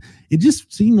it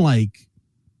just seemed like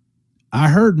I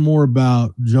heard more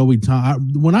about Joey Thomas.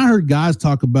 When I heard guys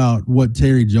talk about what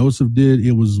Terry Joseph did,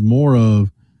 it was more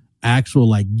of actual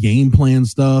like game plan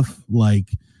stuff, like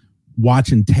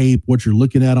watching tape, what you're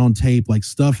looking at on tape, like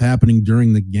stuff happening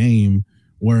during the game.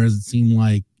 Whereas it seemed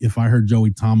like if I heard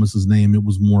Joey Thomas's name, it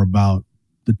was more about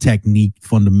the technique,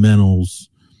 fundamentals,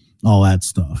 all that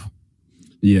stuff.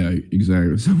 Yeah,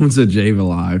 exactly. Someone said Jay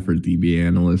Valai for DB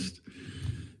analyst.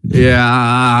 Yeah,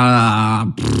 I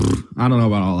don't know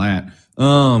about all that.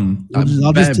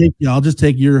 I'll just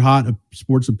take your hot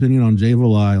sports opinion on Jay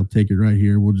Valai. I'll take it right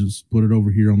here. We'll just put it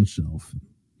over here on the shelf.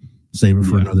 Save it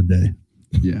for another day.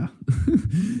 Yeah.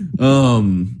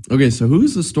 Okay. So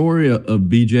who's the story of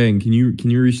BJ? And can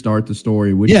you restart the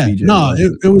story? BJ? No,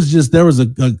 it was just there was a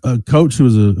coach who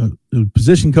was a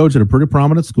position coach at a pretty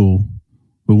prominent school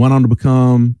who went on to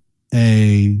become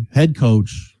a head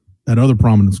coach at other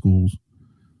prominent schools,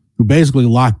 who basically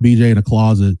locked BJ in a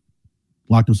closet,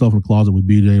 locked himself in a closet with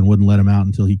BJ and wouldn't let him out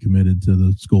until he committed to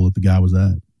the school that the guy was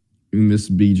at. Miss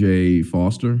BJ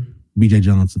Foster? BJ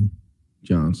Johnson.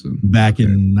 Back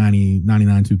in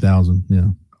 99, 2000. Yeah.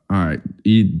 All right.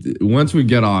 Once we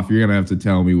get off, you're going to have to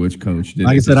tell me which coach did it.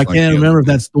 Like I said, I can't remember if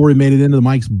that story made it into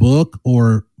Mike's book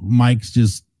or Mike's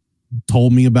just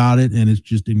told me about it and it's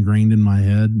just ingrained in my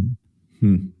head.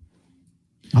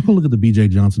 I'll go look at the BJ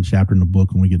Johnson chapter in the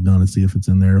book when we get done and see if it's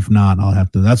in there. If not, I'll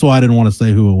have to. That's why I didn't want to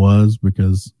say who it was,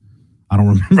 because I don't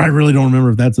remember. I really don't remember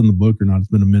if that's in the book or not. It's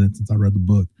been a minute since I read the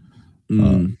book.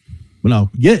 But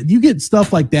no, you get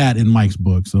stuff like that in Mike's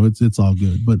book, so it's all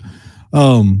good. But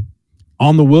on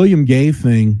the William Gay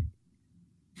thing,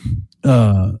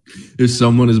 if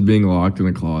someone is being locked in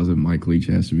a closet, Mike Leach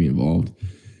has to be involved.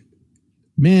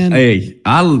 Man, hey,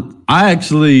 I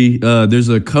actually there's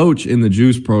a coach in the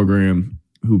Juice program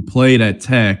who played at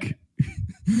Tech.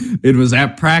 It was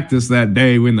at practice that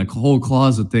day when the whole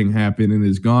closet thing happened, and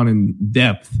has gone in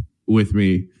depth with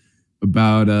me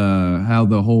about how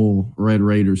the whole Red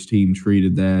Raiders team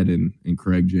treated that and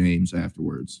Craig James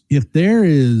afterwards. If there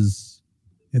is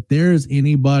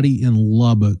anybody in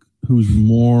Lubbock who's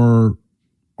more,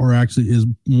 or actually is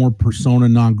more persona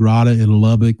non grata in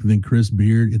Lubbock than Chris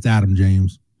Beard, it's Adam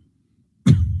James.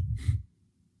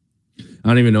 I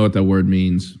don't even know what that word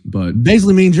means, but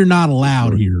basically means you're not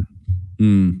allowed here.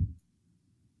 They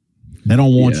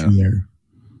don't want you there.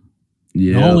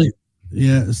 Yeah.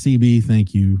 Yeah, CB,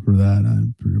 thank you for that.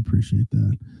 I appreciate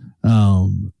that.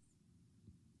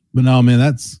 But no, man,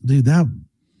 that's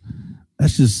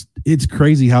just, it's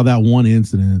crazy how that one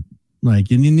incident,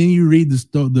 like, and then you read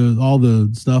all the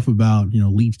stuff about, you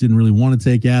know, Leach didn't really want to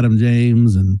take Adam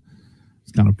James, and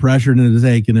kind of pressured into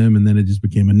taking him, and then it just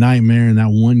became a nightmare. And that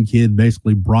one kid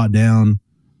basically brought down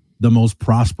the most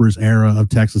prosperous era of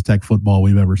Texas Tech football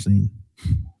we've ever seen.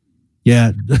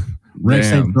 Yeah, Rex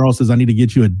St. Charles says, I need to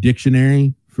get you a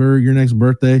dictionary for your next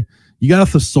birthday. You got a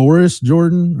thesaurus,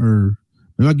 Jordan? Or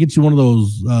maybe I'll get you one of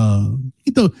those.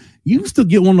 You can still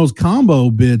get one of those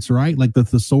combo bits, right? Like the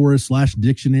thesaurus /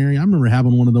 dictionary. I remember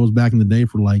having one of those back in the day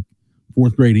for like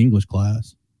 4th grade English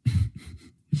class.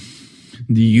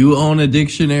 Do you own a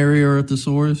dictionary or a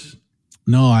thesaurus?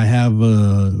 No, I have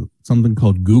something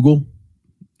called Google.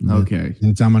 Okay.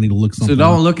 Anytime I need to look something So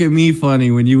don't up. look at me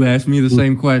funny when you ask me the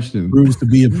same question. Proves to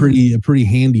be a pretty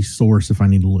handy source if I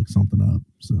need to look something up.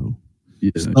 So,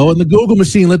 Yeah. and the Google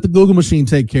machine, let the Google machine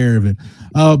take care of it.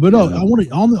 I want to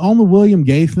on the William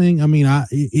Gay thing. I mean,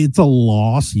 it's a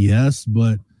loss, yes,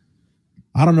 but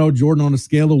I don't know, Jordan. On a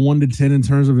scale of 1 to 10 in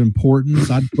terms of importance,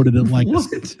 I'd put it at like a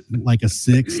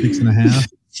 6.5.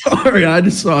 Sorry, I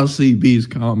just saw CB's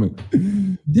comment.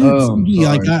 Dude,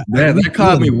 that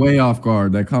caught me way off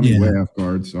guard. Way off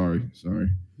guard. Sorry.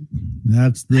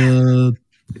 That's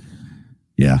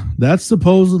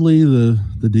supposedly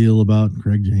the deal about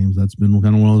Craig James. That's been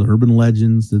kind of one of the urban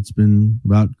legends that's been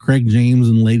about Craig James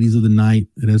and ladies of the night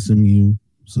at SMU.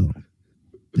 So,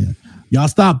 yeah, y'all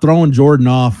stop throwing Jordan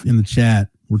off in the chat.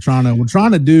 We're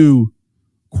trying to do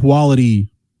quality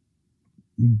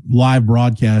live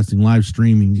broadcasting, live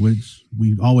streaming, which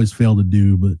we always fail to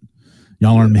do, but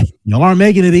y'all aren't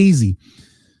making it easy.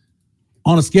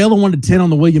 On a scale of 1 to 10 on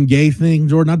the William Gay thing,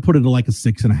 Jordan, I'd put it at like a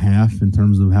 6.5 in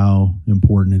terms of how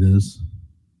important it is.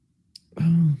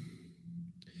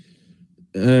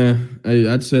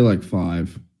 I'd say like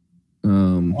 5.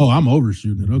 I'm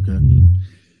overshooting it. Okay.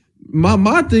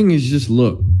 My thing is just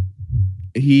look.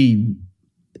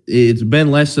 It's been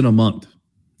less than a month.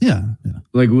 Yeah.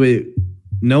 Like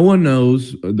no one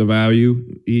knows the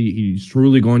value he's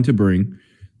truly going to bring.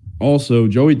 Also,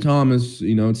 Joey Thomas,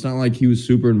 it's not like he was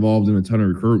super involved in a ton of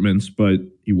recruitments, but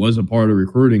he was a part of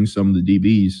recruiting some of the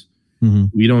DBs. Mm-hmm.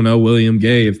 We don't know William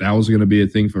Gay if that was going to be a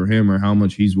thing for him or how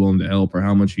much he's willing to help or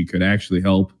how much he could actually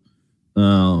help.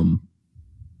 So,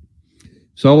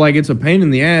 it's a pain in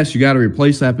the ass. You got to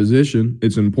replace that position.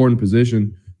 It's an important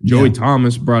position. Joey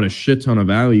Thomas brought a shit ton of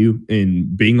value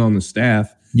in being on the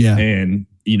staff. Yeah. And,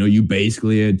 you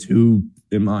basically had two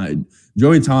in mind.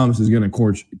 Joey Thomas is going to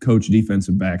coach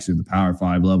defensive backs at the Power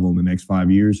 5 level in the next 5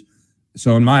 years.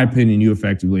 So, in my opinion, you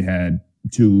effectively had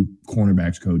 2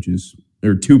 cornerbacks coaches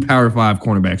or 2 Power 5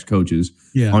 cornerbacks coaches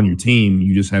on your team.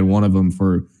 You just had one of them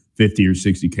for 50 or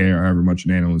 60K or however much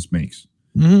an analyst makes.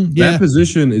 Mm-hmm. That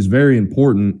position is very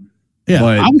important. Yeah,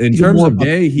 but in terms of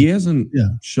Gay, he hasn't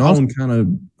shown kind of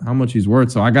how much he's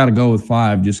worth. So I got to go with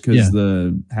 5 just because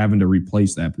the having to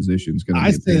replace that position is going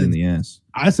to be a pain in the ass.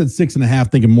 I said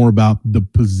 6.5, thinking more about the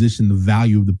position, the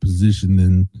value of the position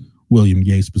than William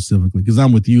Gay specifically. Because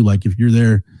I'm with you. Like if you're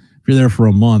there for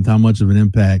a month, how much of an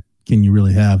impact can you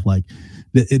really have? Like,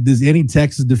 does any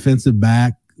Texas defensive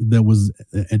back that was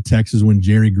at Texas when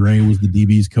Jerry Gray was the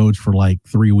DB's coach for like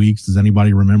 3 weeks? Does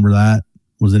anybody remember that?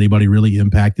 Was anybody really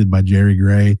impacted by Jerry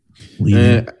Gray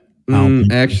leaving?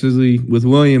 Actually, with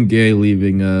William Gay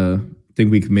leaving, I think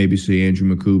we could maybe see Andrew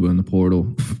Makuba in the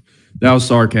portal. That was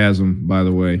sarcasm, by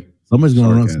the way. Somebody's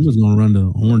going to run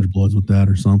to Orange Bloods with that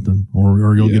or something,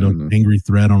 or you'll get an angry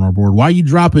thread on our board. Why are you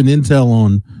dropping intel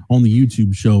on the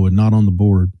YouTube show and not on the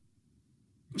board?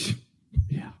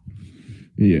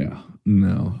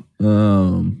 No.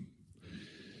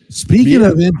 Speaking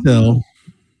of intel.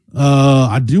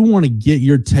 I do want to get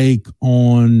your take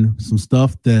on some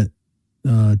stuff that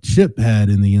Chip had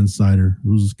in the Insider. It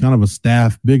was kind of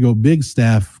a big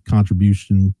staff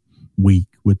contribution week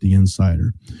with the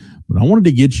Insider. But I wanted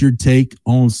to get your take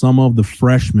on some of the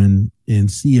freshmen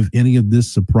and see if any of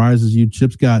this surprises you.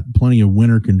 Chip's got plenty of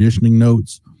winter conditioning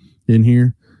notes in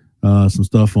here. Some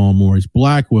stuff on Maurice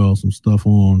Blackwell, some stuff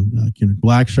on Kendrick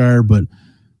Blackshire. But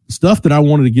stuff that I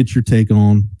wanted to get your take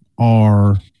on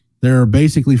there are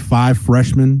basically 5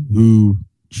 freshmen who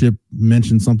Chip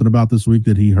mentioned something about this week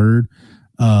that he heard.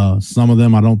 Some of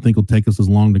them I don't think will take us as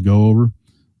long to go over,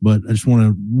 but I just want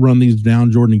to run these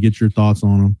down, Jordan, and get your thoughts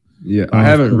on them. Yeah, I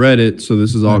haven't read it, so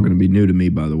this is all going to be new to me,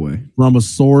 by the way. From a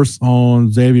source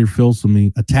on Xavier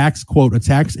Filsaime,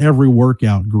 attacks every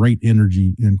workout, great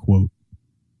energy, end quote.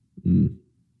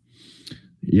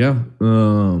 Yeah. I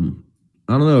don't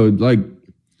know. Like,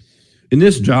 in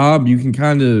this job, you can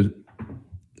kind of,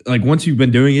 like, once you've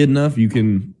been doing it enough, you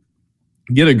can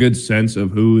get a good sense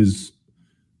of who is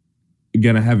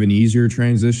going to have an easier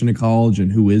transition to college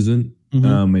and who isn't.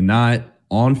 And not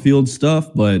on-field stuff,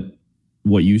 but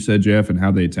what you said, Jeff, and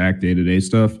how they attack day-to-day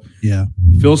stuff. Yeah.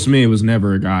 Phil Smith was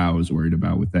never a guy I was worried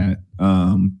about with that.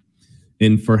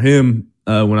 And for him,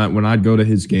 when I'd go to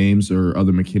his games or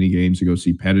other McKinney games to go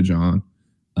see Pettijohn,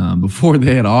 before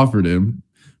they had offered him,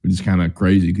 which is kind of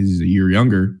crazy because he's a year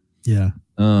younger. Yeah.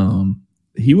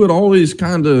 He would always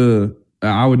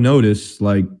I would notice,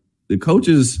 like, the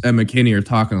coaches at McKinney are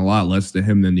talking a lot less to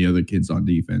him than the other kids on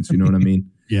defense. You know what I mean?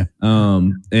 Yeah.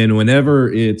 And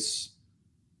whenever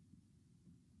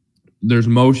there's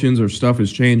motions or stuff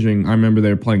is changing, I remember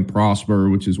they were playing Prosper,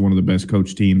 which is one of the best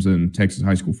coach teams in Texas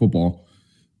high school football.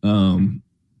 Him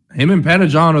and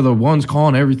Pettijohn are the ones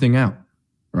calling everything out,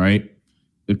 right?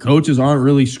 The coaches aren't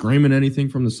really screaming anything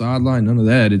from the sideline, none of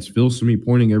that. It's Phil Smith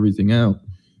pointing everything out.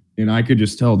 And I could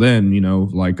just tell then,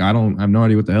 like, I have no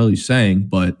idea what the hell he's saying,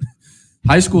 but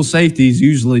high school safeties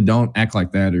usually don't act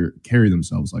like that or carry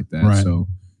themselves like that. Right. So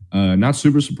not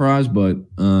super surprised, but,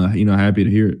 happy to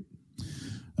hear it.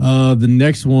 The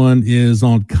next one is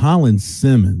on Colin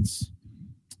Simmons.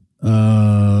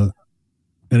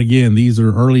 And again, these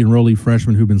are early enrollee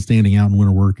freshmen who've been standing out in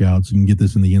winter workouts. You can get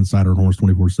this in the Insider and Horse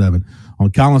 24/7. On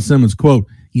Colin Simmons, quote,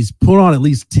 he's put on at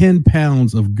least 10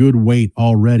 pounds of good weight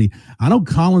already. I know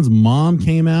Colin's mom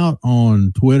came out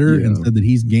on Twitter and said that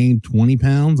he's gained 20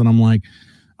 pounds. And I'm like,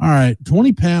 all right,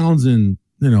 20 pounds in,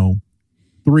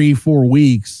 3-4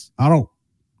 weeks. I don't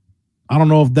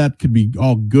know if that could be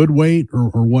all good weight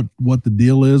or what the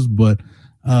deal is, but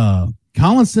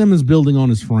Colin Simmons building on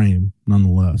his frame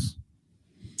nonetheless.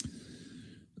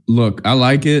 Look, I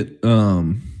like it,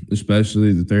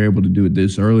 especially that they're able to do it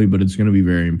this early, but it's going to be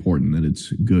very important that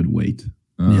it's good weight.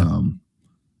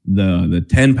 The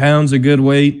 10 pounds of good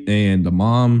weight and the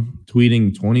mom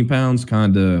tweeting 20 pounds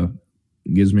kind of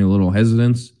gives me a little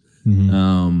hesitance.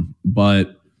 Mm-hmm.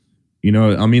 But,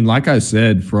 like I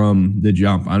said from the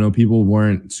jump, I know people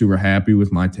weren't super happy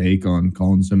with my take on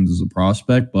Colin Simmons as a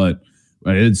prospect, but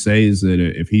what I did say is that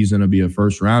if he's going to be a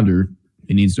first rounder,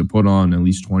 he needs to put on at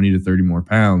least 20 to 30 more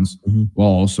pounds while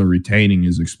also retaining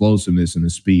his explosiveness and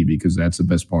his speed, because that's the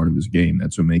best part of his game.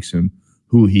 That's what makes him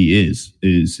who he is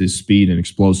his speed and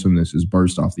explosiveness, his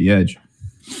burst off the edge.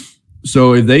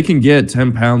 So if they can get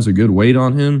 10 pounds of good weight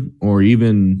on him, or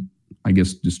even, I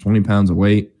guess, just 20 pounds of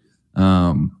weight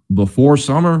before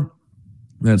summer,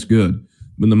 that's good.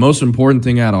 But the most important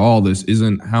thing out of all this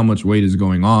isn't how much weight is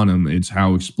going on him. It's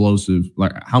how explosive,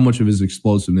 like how much of his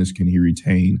explosiveness can he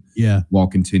retain while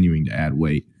continuing to add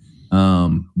weight.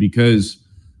 Because,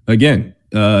 again,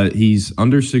 he's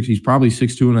under 6. He's probably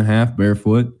 6'2.5"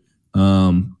 barefoot.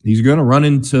 He's going to run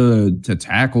into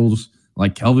tackles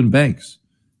like Kelvin Banks.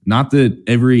 Not that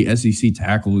every SEC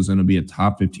tackle is going to be a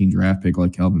top 15 draft pick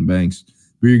like Kelvin Banks,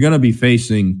 but you're going to be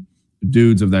facing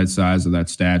dudes of that size, of that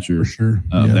stature,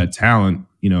 of that talent,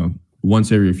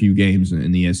 once every few games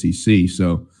in the SEC.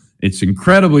 So it's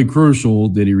incredibly crucial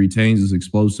that he retains his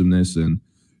explosiveness. And,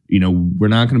 we're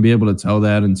not going to be able to tell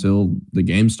that until the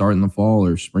games start in the fall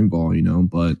or spring ball,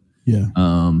 but,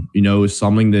 it's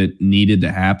something that needed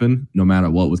to happen no matter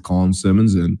what with Colin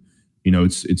Simmons. And,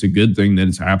 it's a good thing that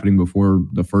it's happening before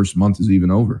the first month is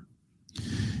even over.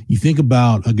 You think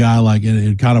about a guy like,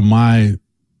 and kind of my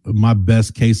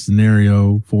best case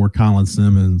scenario for Colin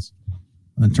Simmons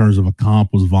in terms of a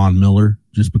comp was Von Miller,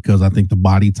 just because I think the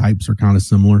body types are kind of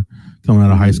similar coming out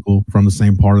of high school from the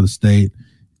same part of the state.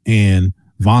 And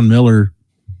Von Miller,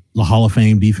 the Hall of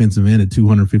Fame defensive end at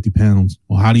 250 pounds.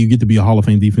 Well, how do you get to be a Hall of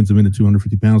Fame defensive end at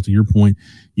 250 pounds? To your point,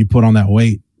 you put on that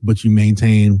weight, but you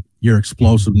maintain your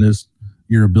explosiveness,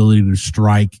 your ability to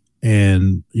strike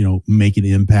and, make an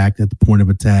impact at the point of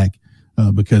attack.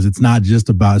 Because it's not just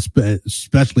about,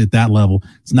 especially at that level,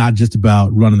 it's not just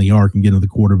about running the arc and getting to the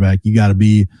quarterback. You got to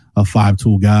be a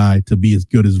 5-tool guy to be as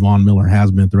good as Von Miller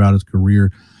has been throughout his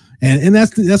career. And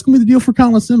that's going to be the deal for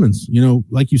Colin Simmons.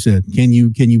 Like you said, can you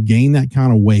gain that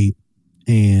kind of weight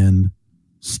and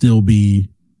still be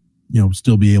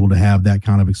able to have that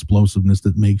kind of explosiveness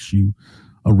that makes you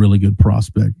a really good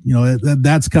prospect?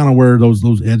 That's kind of where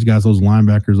those edge guys, those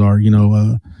linebackers are.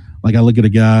 Like I look at a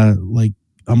guy like,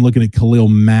 I'm looking at Khalil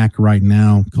Mack right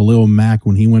now. Khalil Mack,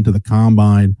 when he went to the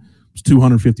combine, was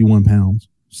 251 pounds.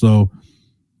 So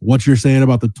what you're saying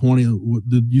about the 20,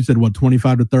 you said what,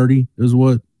 25 to 30 is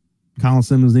what Colin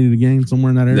Simmons needed to gain somewhere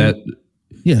in that area?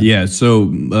 Yeah. So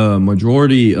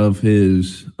majority of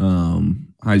his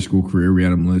high school career, we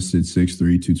had him listed 6'3",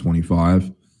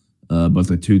 225. But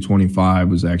the 225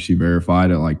 was actually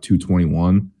verified at like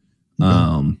 221.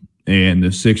 Okay. And the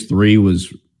 6'3"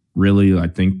 was really, I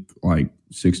think, like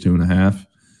 6'2.5". Okay.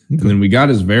 And then we got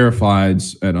his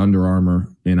verifieds at Under Armour,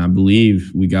 and I believe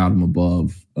we got him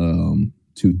above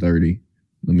 230.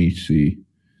 Let me see.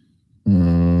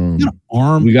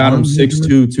 We got him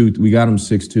 6'2", we got him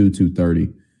 6'2",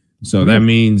 230. So that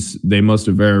means they must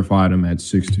have verified him at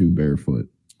 6'2" barefoot.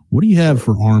 What do you have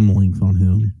for arm length on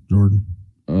him, Jordan?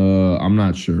 I'm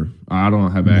not sure. I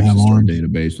don't have access to our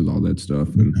database with all that stuff.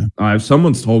 And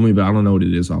someone's told me, but I don't know what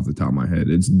it is off the top of my head.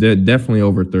 It's definitely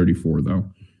over 34 though,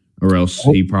 or else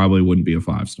he probably wouldn't be a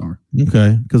 5-star.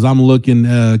 Okay, because I'm looking.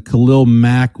 Khalil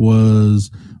Mack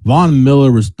Von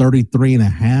Miller was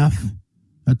 33.5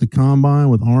 at the combine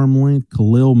with arm length.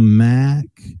 Khalil Mack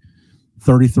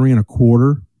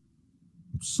 33.25.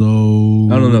 So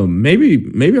I don't know. Maybe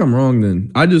I'm wrong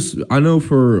then. I know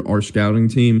for our scouting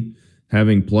team,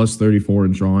 having plus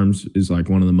 34-inch arms is like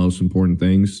one of the most important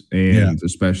things, and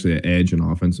especially at edge and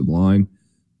offensive line.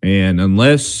 And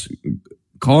unless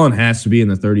Colin has to be in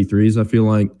the 33s, I feel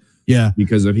like. Yeah.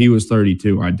 Because if he was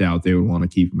 32, I doubt they would want to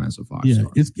keep him as a 5-star. Yeah,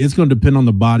 it's going to depend on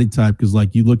the body type because,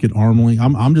 like, you look at arm length.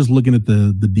 I'm just looking at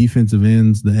the defensive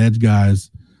ends, the edge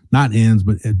guys, not ends,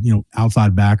 but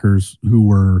outside backers who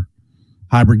were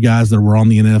hybrid guys that were on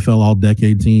the NFL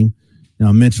All-Decade team.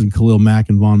 I mentioned Khalil Mack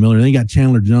and Von Miller. Then you got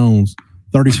Chandler Jones,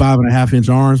 35.5-inch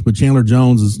arms, but Chandler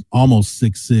Jones is almost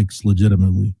 6'6"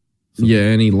 legitimately. So, yeah,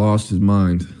 and he lost his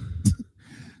mind.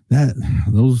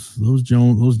 Those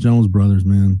Jones brothers,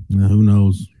 man. Who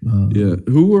knows?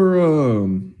 Who were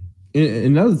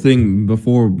another thing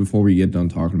before we get done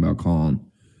talking about Colin.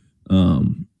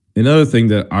 Another thing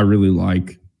that I really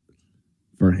like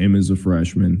for him as a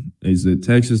freshman is that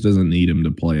Texas doesn't need him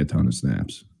to play a ton of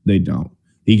snaps. They don't.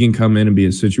 He can come in and be a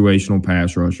situational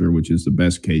pass rusher, which is the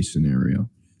best case scenario.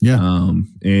 Yeah.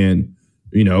 And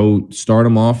start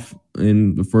him off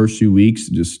in the first few weeks,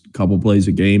 just a couple plays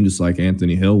a game, just like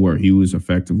Anthony Hill, where he was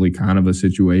effectively kind of a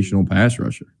situational pass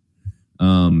rusher.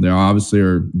 There obviously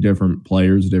are different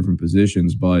players, different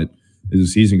positions, but as the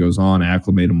season goes on,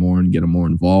 acclimate them more and get them more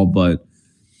involved. But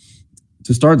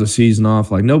to start the season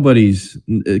off, like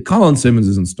Colin Simmons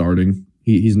isn't starting.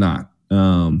 He's not.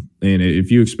 And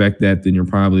if you expect that, then you're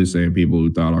probably the same people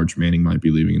who thought Arch Manning might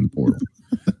be leaving in the portal.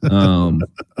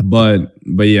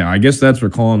 But yeah, I guess that's for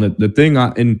Colin. The thing,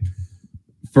 and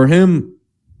for him,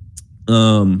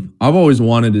 I've always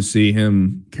wanted to see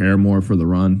him care more for the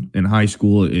run. In high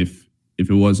school, if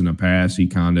it wasn't a pass, he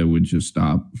kind of would just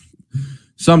stop.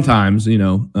 Sometimes, he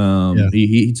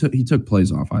took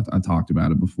plays off. I talked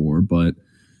about it before, but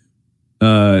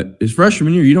his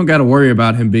freshman year, you don't got to worry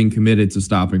about him being committed to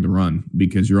stopping the run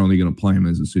because you're only going to play him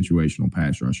as a situational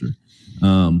pass rusher.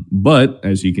 But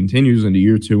as he continues into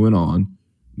year 2 and on,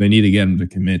 they need to get him to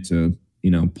commit to,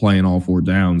 playing all 4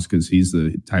 downs because he's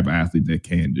the type of athlete that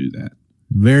can do that.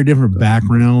 Very different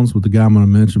backgrounds with the guy I'm going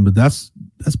to mention, but that's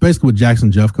basically what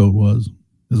Jackson Jeffcoat was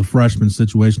as a freshman,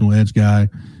 situational edge guy,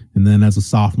 and then as a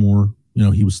sophomore,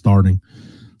 he was starting.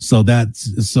 So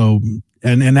that's just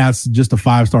a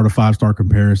 5-star to 5-star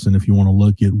comparison if you want to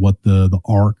look at what the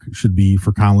arc should be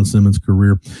for Colin Simmons'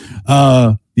 career.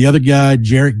 The other guy,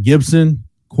 Jarrett Gibson,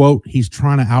 quote, he's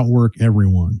trying to outwork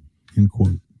everyone, end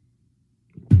quote.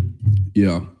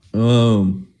 Yeah.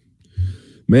 Man,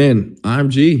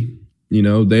 IMG,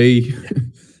 they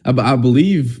I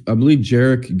believe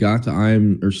Jarrett got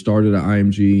to started at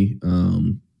IMG,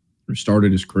 or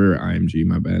started his career at IMG,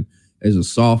 my bad, as a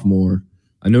sophomore.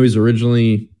 I know he's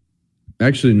originally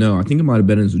Actually, no, I think it might have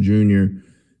been as a junior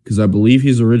because I believe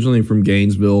he's originally from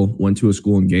Gainesville, went to a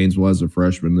school in Gainesville as a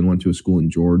freshman, then went to a school in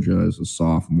Georgia as a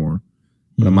sophomore.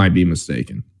 But I might be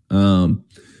mistaken.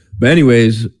 But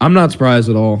anyways, I'm not surprised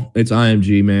at all. It's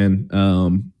IMG, man.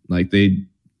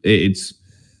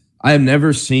 I have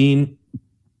never seen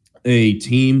a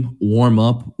team warm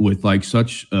up with like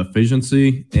such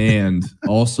efficiency, and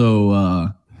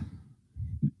also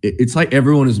it's like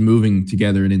everyone is moving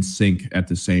together and in sync at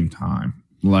the same time.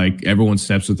 Like everyone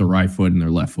steps with their right foot and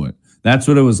their left foot. That's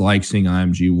what it was like seeing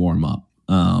IMG warm up.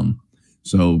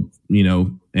 So,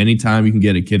 anytime you can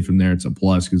get a kid from there, it's a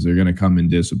plus because they're going to come in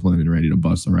disciplined and ready to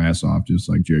bust their ass off, just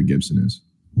like Jarrett Gibson is.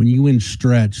 When you win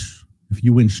stretch, if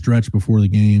you win stretch before the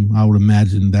game, I would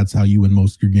imagine that's how you win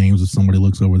most of your games if somebody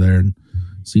looks over there and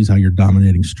sees how you're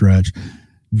dominating stretch.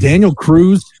 Daniel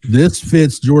Cruz, this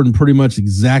fits Jordan pretty much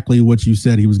exactly what you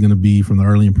said he was going to be from the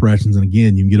early impressions. And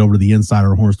again, you can get over to the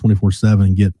Insider Horns 24/7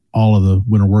 and get all of the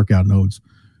winter workout notes.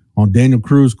 On Daniel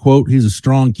Cruz, quote, he's a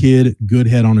strong kid, good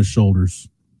head on his shoulders.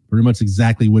 Pretty much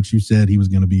exactly what you said he was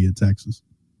going to be at Texas.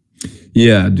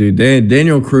 Yeah, dude.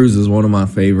 Daniel Cruz is one of my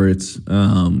favorites.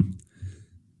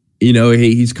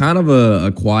 He's kind of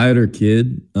a quieter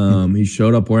kid. He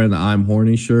showed up wearing the I'm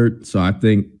Horny shirt. So I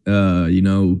think, a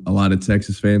lot of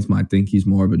Texas fans might think he's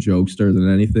more of a jokester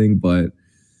than anything. But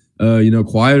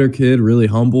Quieter kid, really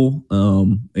humble.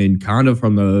 And kind of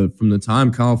from the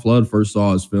time Kyle Flood first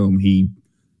saw his film, he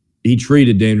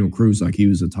treated Daniel Cruz like he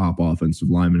was a top offensive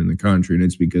lineman in the country. And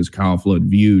it's because Kyle Flood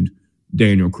viewed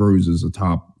Daniel Cruz as a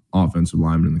top offensive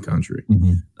lineman in the country.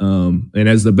 And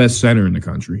as the best center in the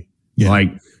country. Yeah.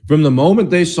 Like from the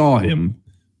moment they saw him,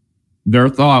 their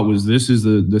thought was, this is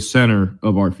the center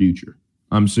of our future.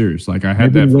 I'm serious. Like I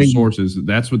had that from sources.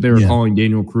 That's what they were calling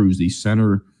Daniel Cruz, the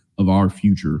center of our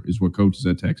future, is what coaches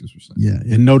at Texas were saying. Yeah,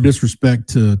 and no disrespect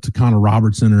to Connor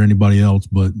Robertson or anybody else,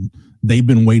 but they've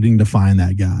been waiting to find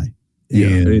that guy.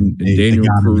 And Daniel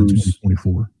Cruz,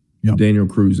 24. Yep. Daniel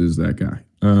Cruz is that guy.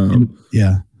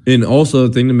 And also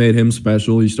the thing that made him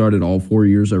special, he started all 4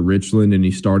 years at Richland, and he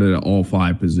started at all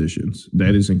 5 positions.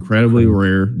 That is incredibly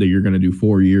rare that you're going to do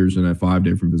 4 years and at 5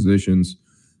 different positions.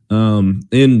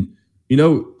 And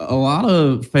a lot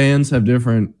of fans have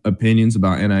different opinions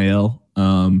about NIL.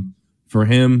 For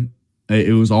him,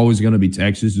 it was always going to be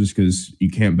Texas just because you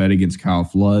can't bet against Kyle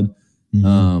Flood.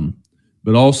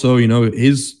 But also,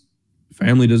 his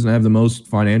family doesn't have the most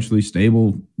financially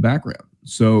stable background.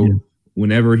 So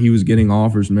whenever he was getting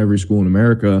offers from every school in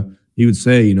America, he would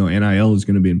say, NIL is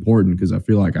going to be important because I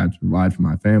feel like I have to provide for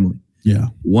my family. Yeah.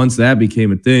 Once that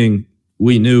became a thing,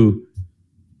 we knew,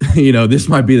 this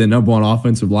might be the number one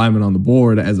offensive lineman on the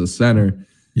board as a center.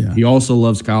 Yeah. He also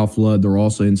loves Kyle Flood. They're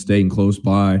also in state and close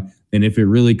by. And if it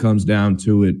really comes down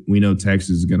to it, we know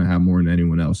Texas is going to have more than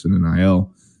anyone else in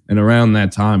NIL. And around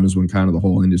that time is when kind of the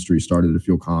whole industry started to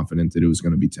feel confident that it was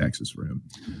going to be Texas for him.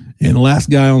 And the last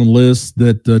guy on the list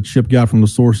that Chip got from the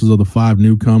sources of the 5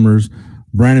 newcomers,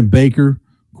 Brandon Baker,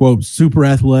 quote, super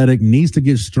athletic, needs to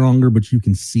get stronger, but you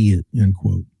can see it, end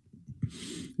quote.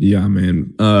 Yeah,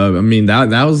 man.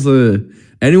 That was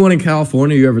anyone in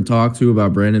California you ever talked to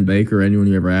about Brandon Baker, anyone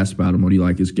you ever asked about him, what do you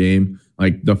like his game?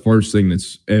 Like the first thing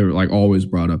that's ever, like always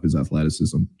brought up is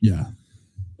athleticism. Yeah.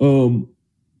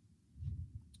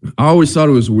 I always thought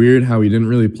it was weird how he didn't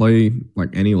really play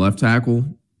like any left tackle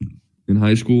in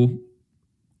high school.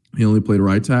 He only played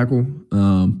right tackle.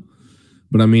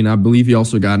 But I believe he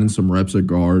also got in some reps at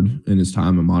guard in his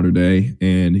time at Mater Dei.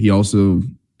 And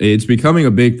it's becoming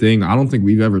a big thing. I don't think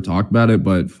we've ever talked about it,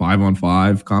 but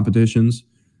 5-on-5 competitions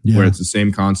where it's the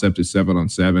same concept as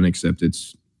 7-on-7, except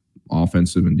it's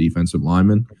offensive and defensive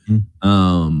linemen.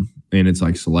 And it's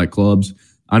like select clubs.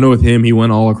 I know with him, he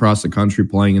went all across the country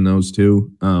playing in those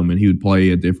too, and he would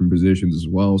play at different positions as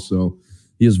well. So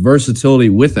he has versatility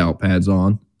without pads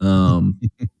on.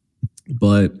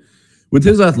 But with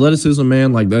his athleticism,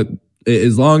 man, like that,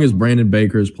 as long as Brandon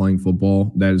Baker is playing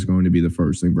football, that is going to be the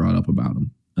first thing brought up about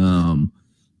him.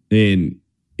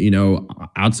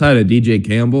 Outside of DJ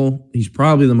Campbell, he's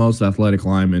probably the most athletic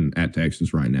lineman at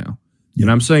Texas right now. Yeah.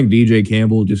 And I'm saying DJ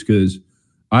Campbell just because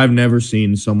I've never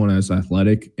seen someone as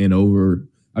athletic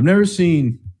I've never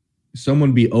seen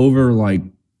someone be over like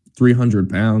 300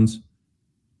 pounds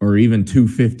or even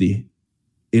 250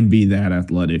 and be that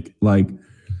athletic.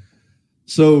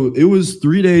 So it was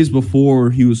 3 days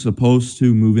before he was supposed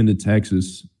to move into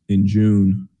Texas in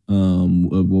June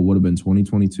of what would have been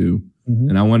 2022.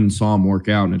 And I went and saw him work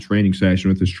out in a training session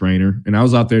with his trainer. And I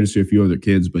was out there to see a few other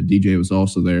kids, but DJ was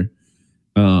also there.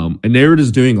 And they were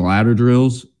just doing ladder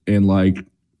drills. And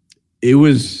it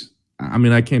was,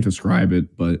 I can't describe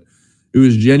it, but it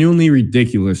was genuinely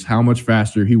ridiculous how much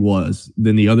faster he was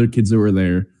than the other kids that were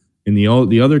there. And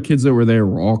the other kids that were there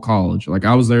were all college. Like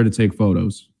I was there to take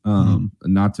photos,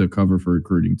 not to cover for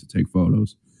recruiting, to take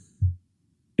photos.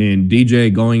 And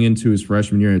DJ going into his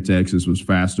freshman year at Texas was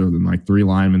faster than 3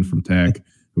 linemen from Tech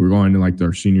who were going to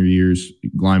their senior years,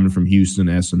 linemen from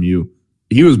Houston, SMU.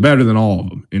 He was better than all of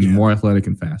them and more athletic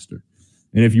and faster.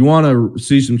 And if you want to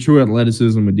see some true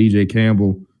athleticism with DJ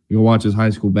Campbell, you go watch his high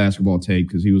school basketball tape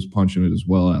because he was punching it as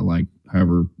well at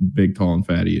however big, tall, and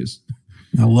fat he is.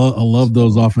 I love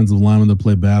those offensive linemen that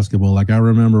play basketball. I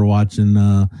remember watching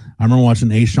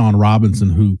Ashawn Robinson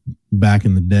hoop back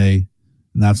in the day.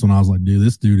 And that's when I was like, dude,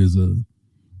 this dude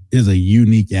is a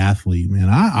unique athlete, man.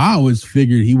 I always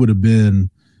figured he would have been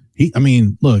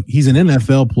look, he's an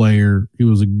NFL player. He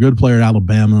was a good player at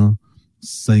Alabama,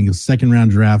 saying a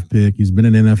 2nd-round draft pick. He's been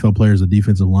an NFL player as a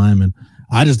defensive lineman.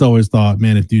 I just always thought,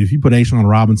 man, if you put Ashawn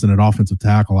Robinson at offensive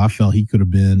tackle, I felt he could have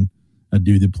been a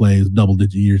dude that plays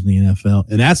double-digit years in the NFL.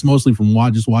 And that's mostly from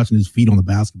just watching his feet on the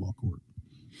basketball court.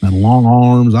 And long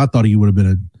arms, I thought he would have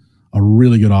been a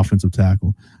really good offensive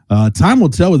tackle. Time will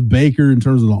tell with Baker in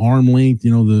terms of the arm length,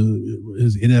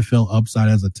 his NFL upside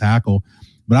as a tackle.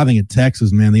 But I think at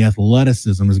Texas, man, the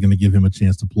athleticism is going to give him a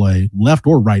chance to play left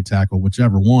or right tackle,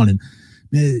 whichever one. And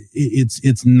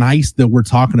it's nice that we're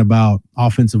talking about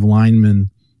offensive linemen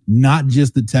not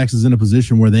just that Texas is in a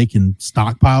position where they can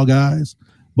stockpile guys,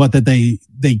 but that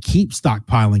they keep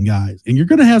stockpiling guys. And you're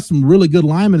going to have some really good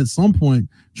linemen at some point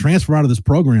transfer out of this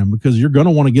program because you're going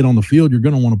to want to get on the field. You're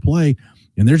going to want to play,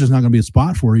 and there's just not going to be a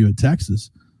spot for you at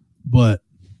Texas. But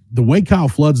the way Kyle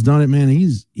Flood's done it, man,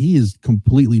 he has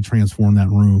completely transformed that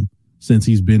room since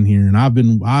he's been here. And I've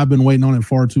been waiting on it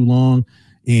far too long.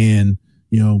 And,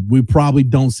 we probably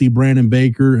don't see Brandon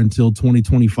Baker until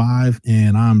 2025,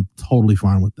 and I'm totally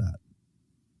fine with that.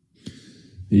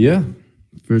 Yeah,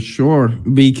 for sure.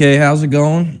 BK, how's it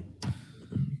going?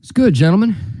 It's good,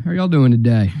 gentlemen. How are y'all doing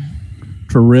today?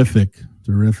 Terrific.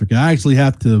 I actually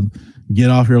have to get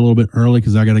off here a little bit early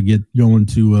because I got to get going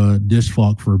to Dish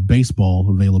Flock for baseball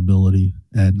availability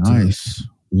at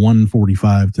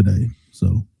 1:45 today.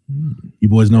 So you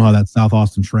boys know how that South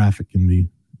Austin traffic can be.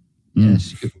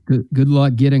 Yes. Good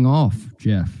luck getting off,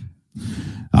 Jeff.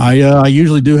 I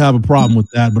usually do have a problem with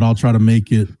that, but I'll try to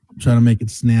make it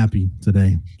snappy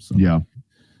today. So yeah.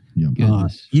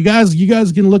 You guys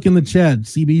can look in the chat.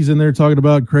 CB's in there talking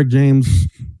about Craig James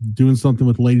doing something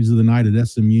with Ladies of the Night at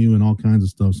SMU and all kinds of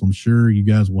stuff. So I'm sure you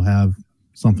guys will have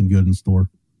something good in store.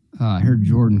 I heard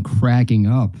Jordan cracking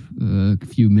up a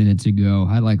few minutes ago.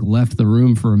 I left the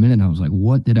room for a minute. And I was like,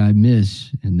 what did I miss?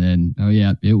 And then,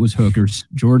 it was hookers.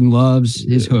 Jordan loves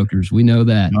his hookers. We know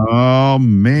that. Oh,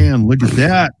 man. Look at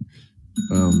that.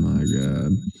 Oh, my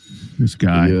God. This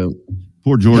guy. Yeah.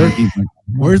 Poor Jordan.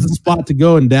 Where's the spot to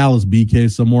go in Dallas,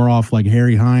 BK? Somewhere off like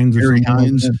Harry Hines or Harry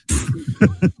Hines.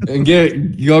 And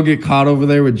go get caught over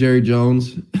there with Jerry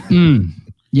Jones.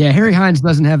 Yeah, Harry Hines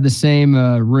doesn't have the same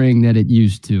ring that it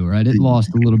used to, right? It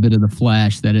lost a little bit of the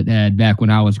flash that it had back when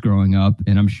I was growing up.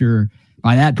 And I'm sure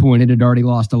by that point, it had already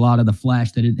lost a lot of the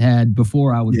flash that it had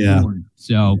before I was born.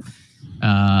 So,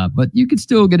 but you could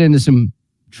still get into some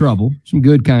trouble, some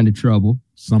good kind of trouble.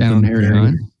 Down Harry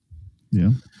Hines. Yeah.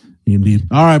 Indeed.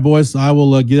 All right, boys. I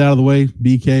will get out of the way.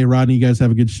 BK, Rodney, you guys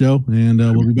have a good show, and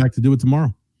we'll be back to do it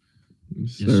tomorrow.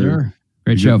 Yes, sir.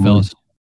 Great show, fellas.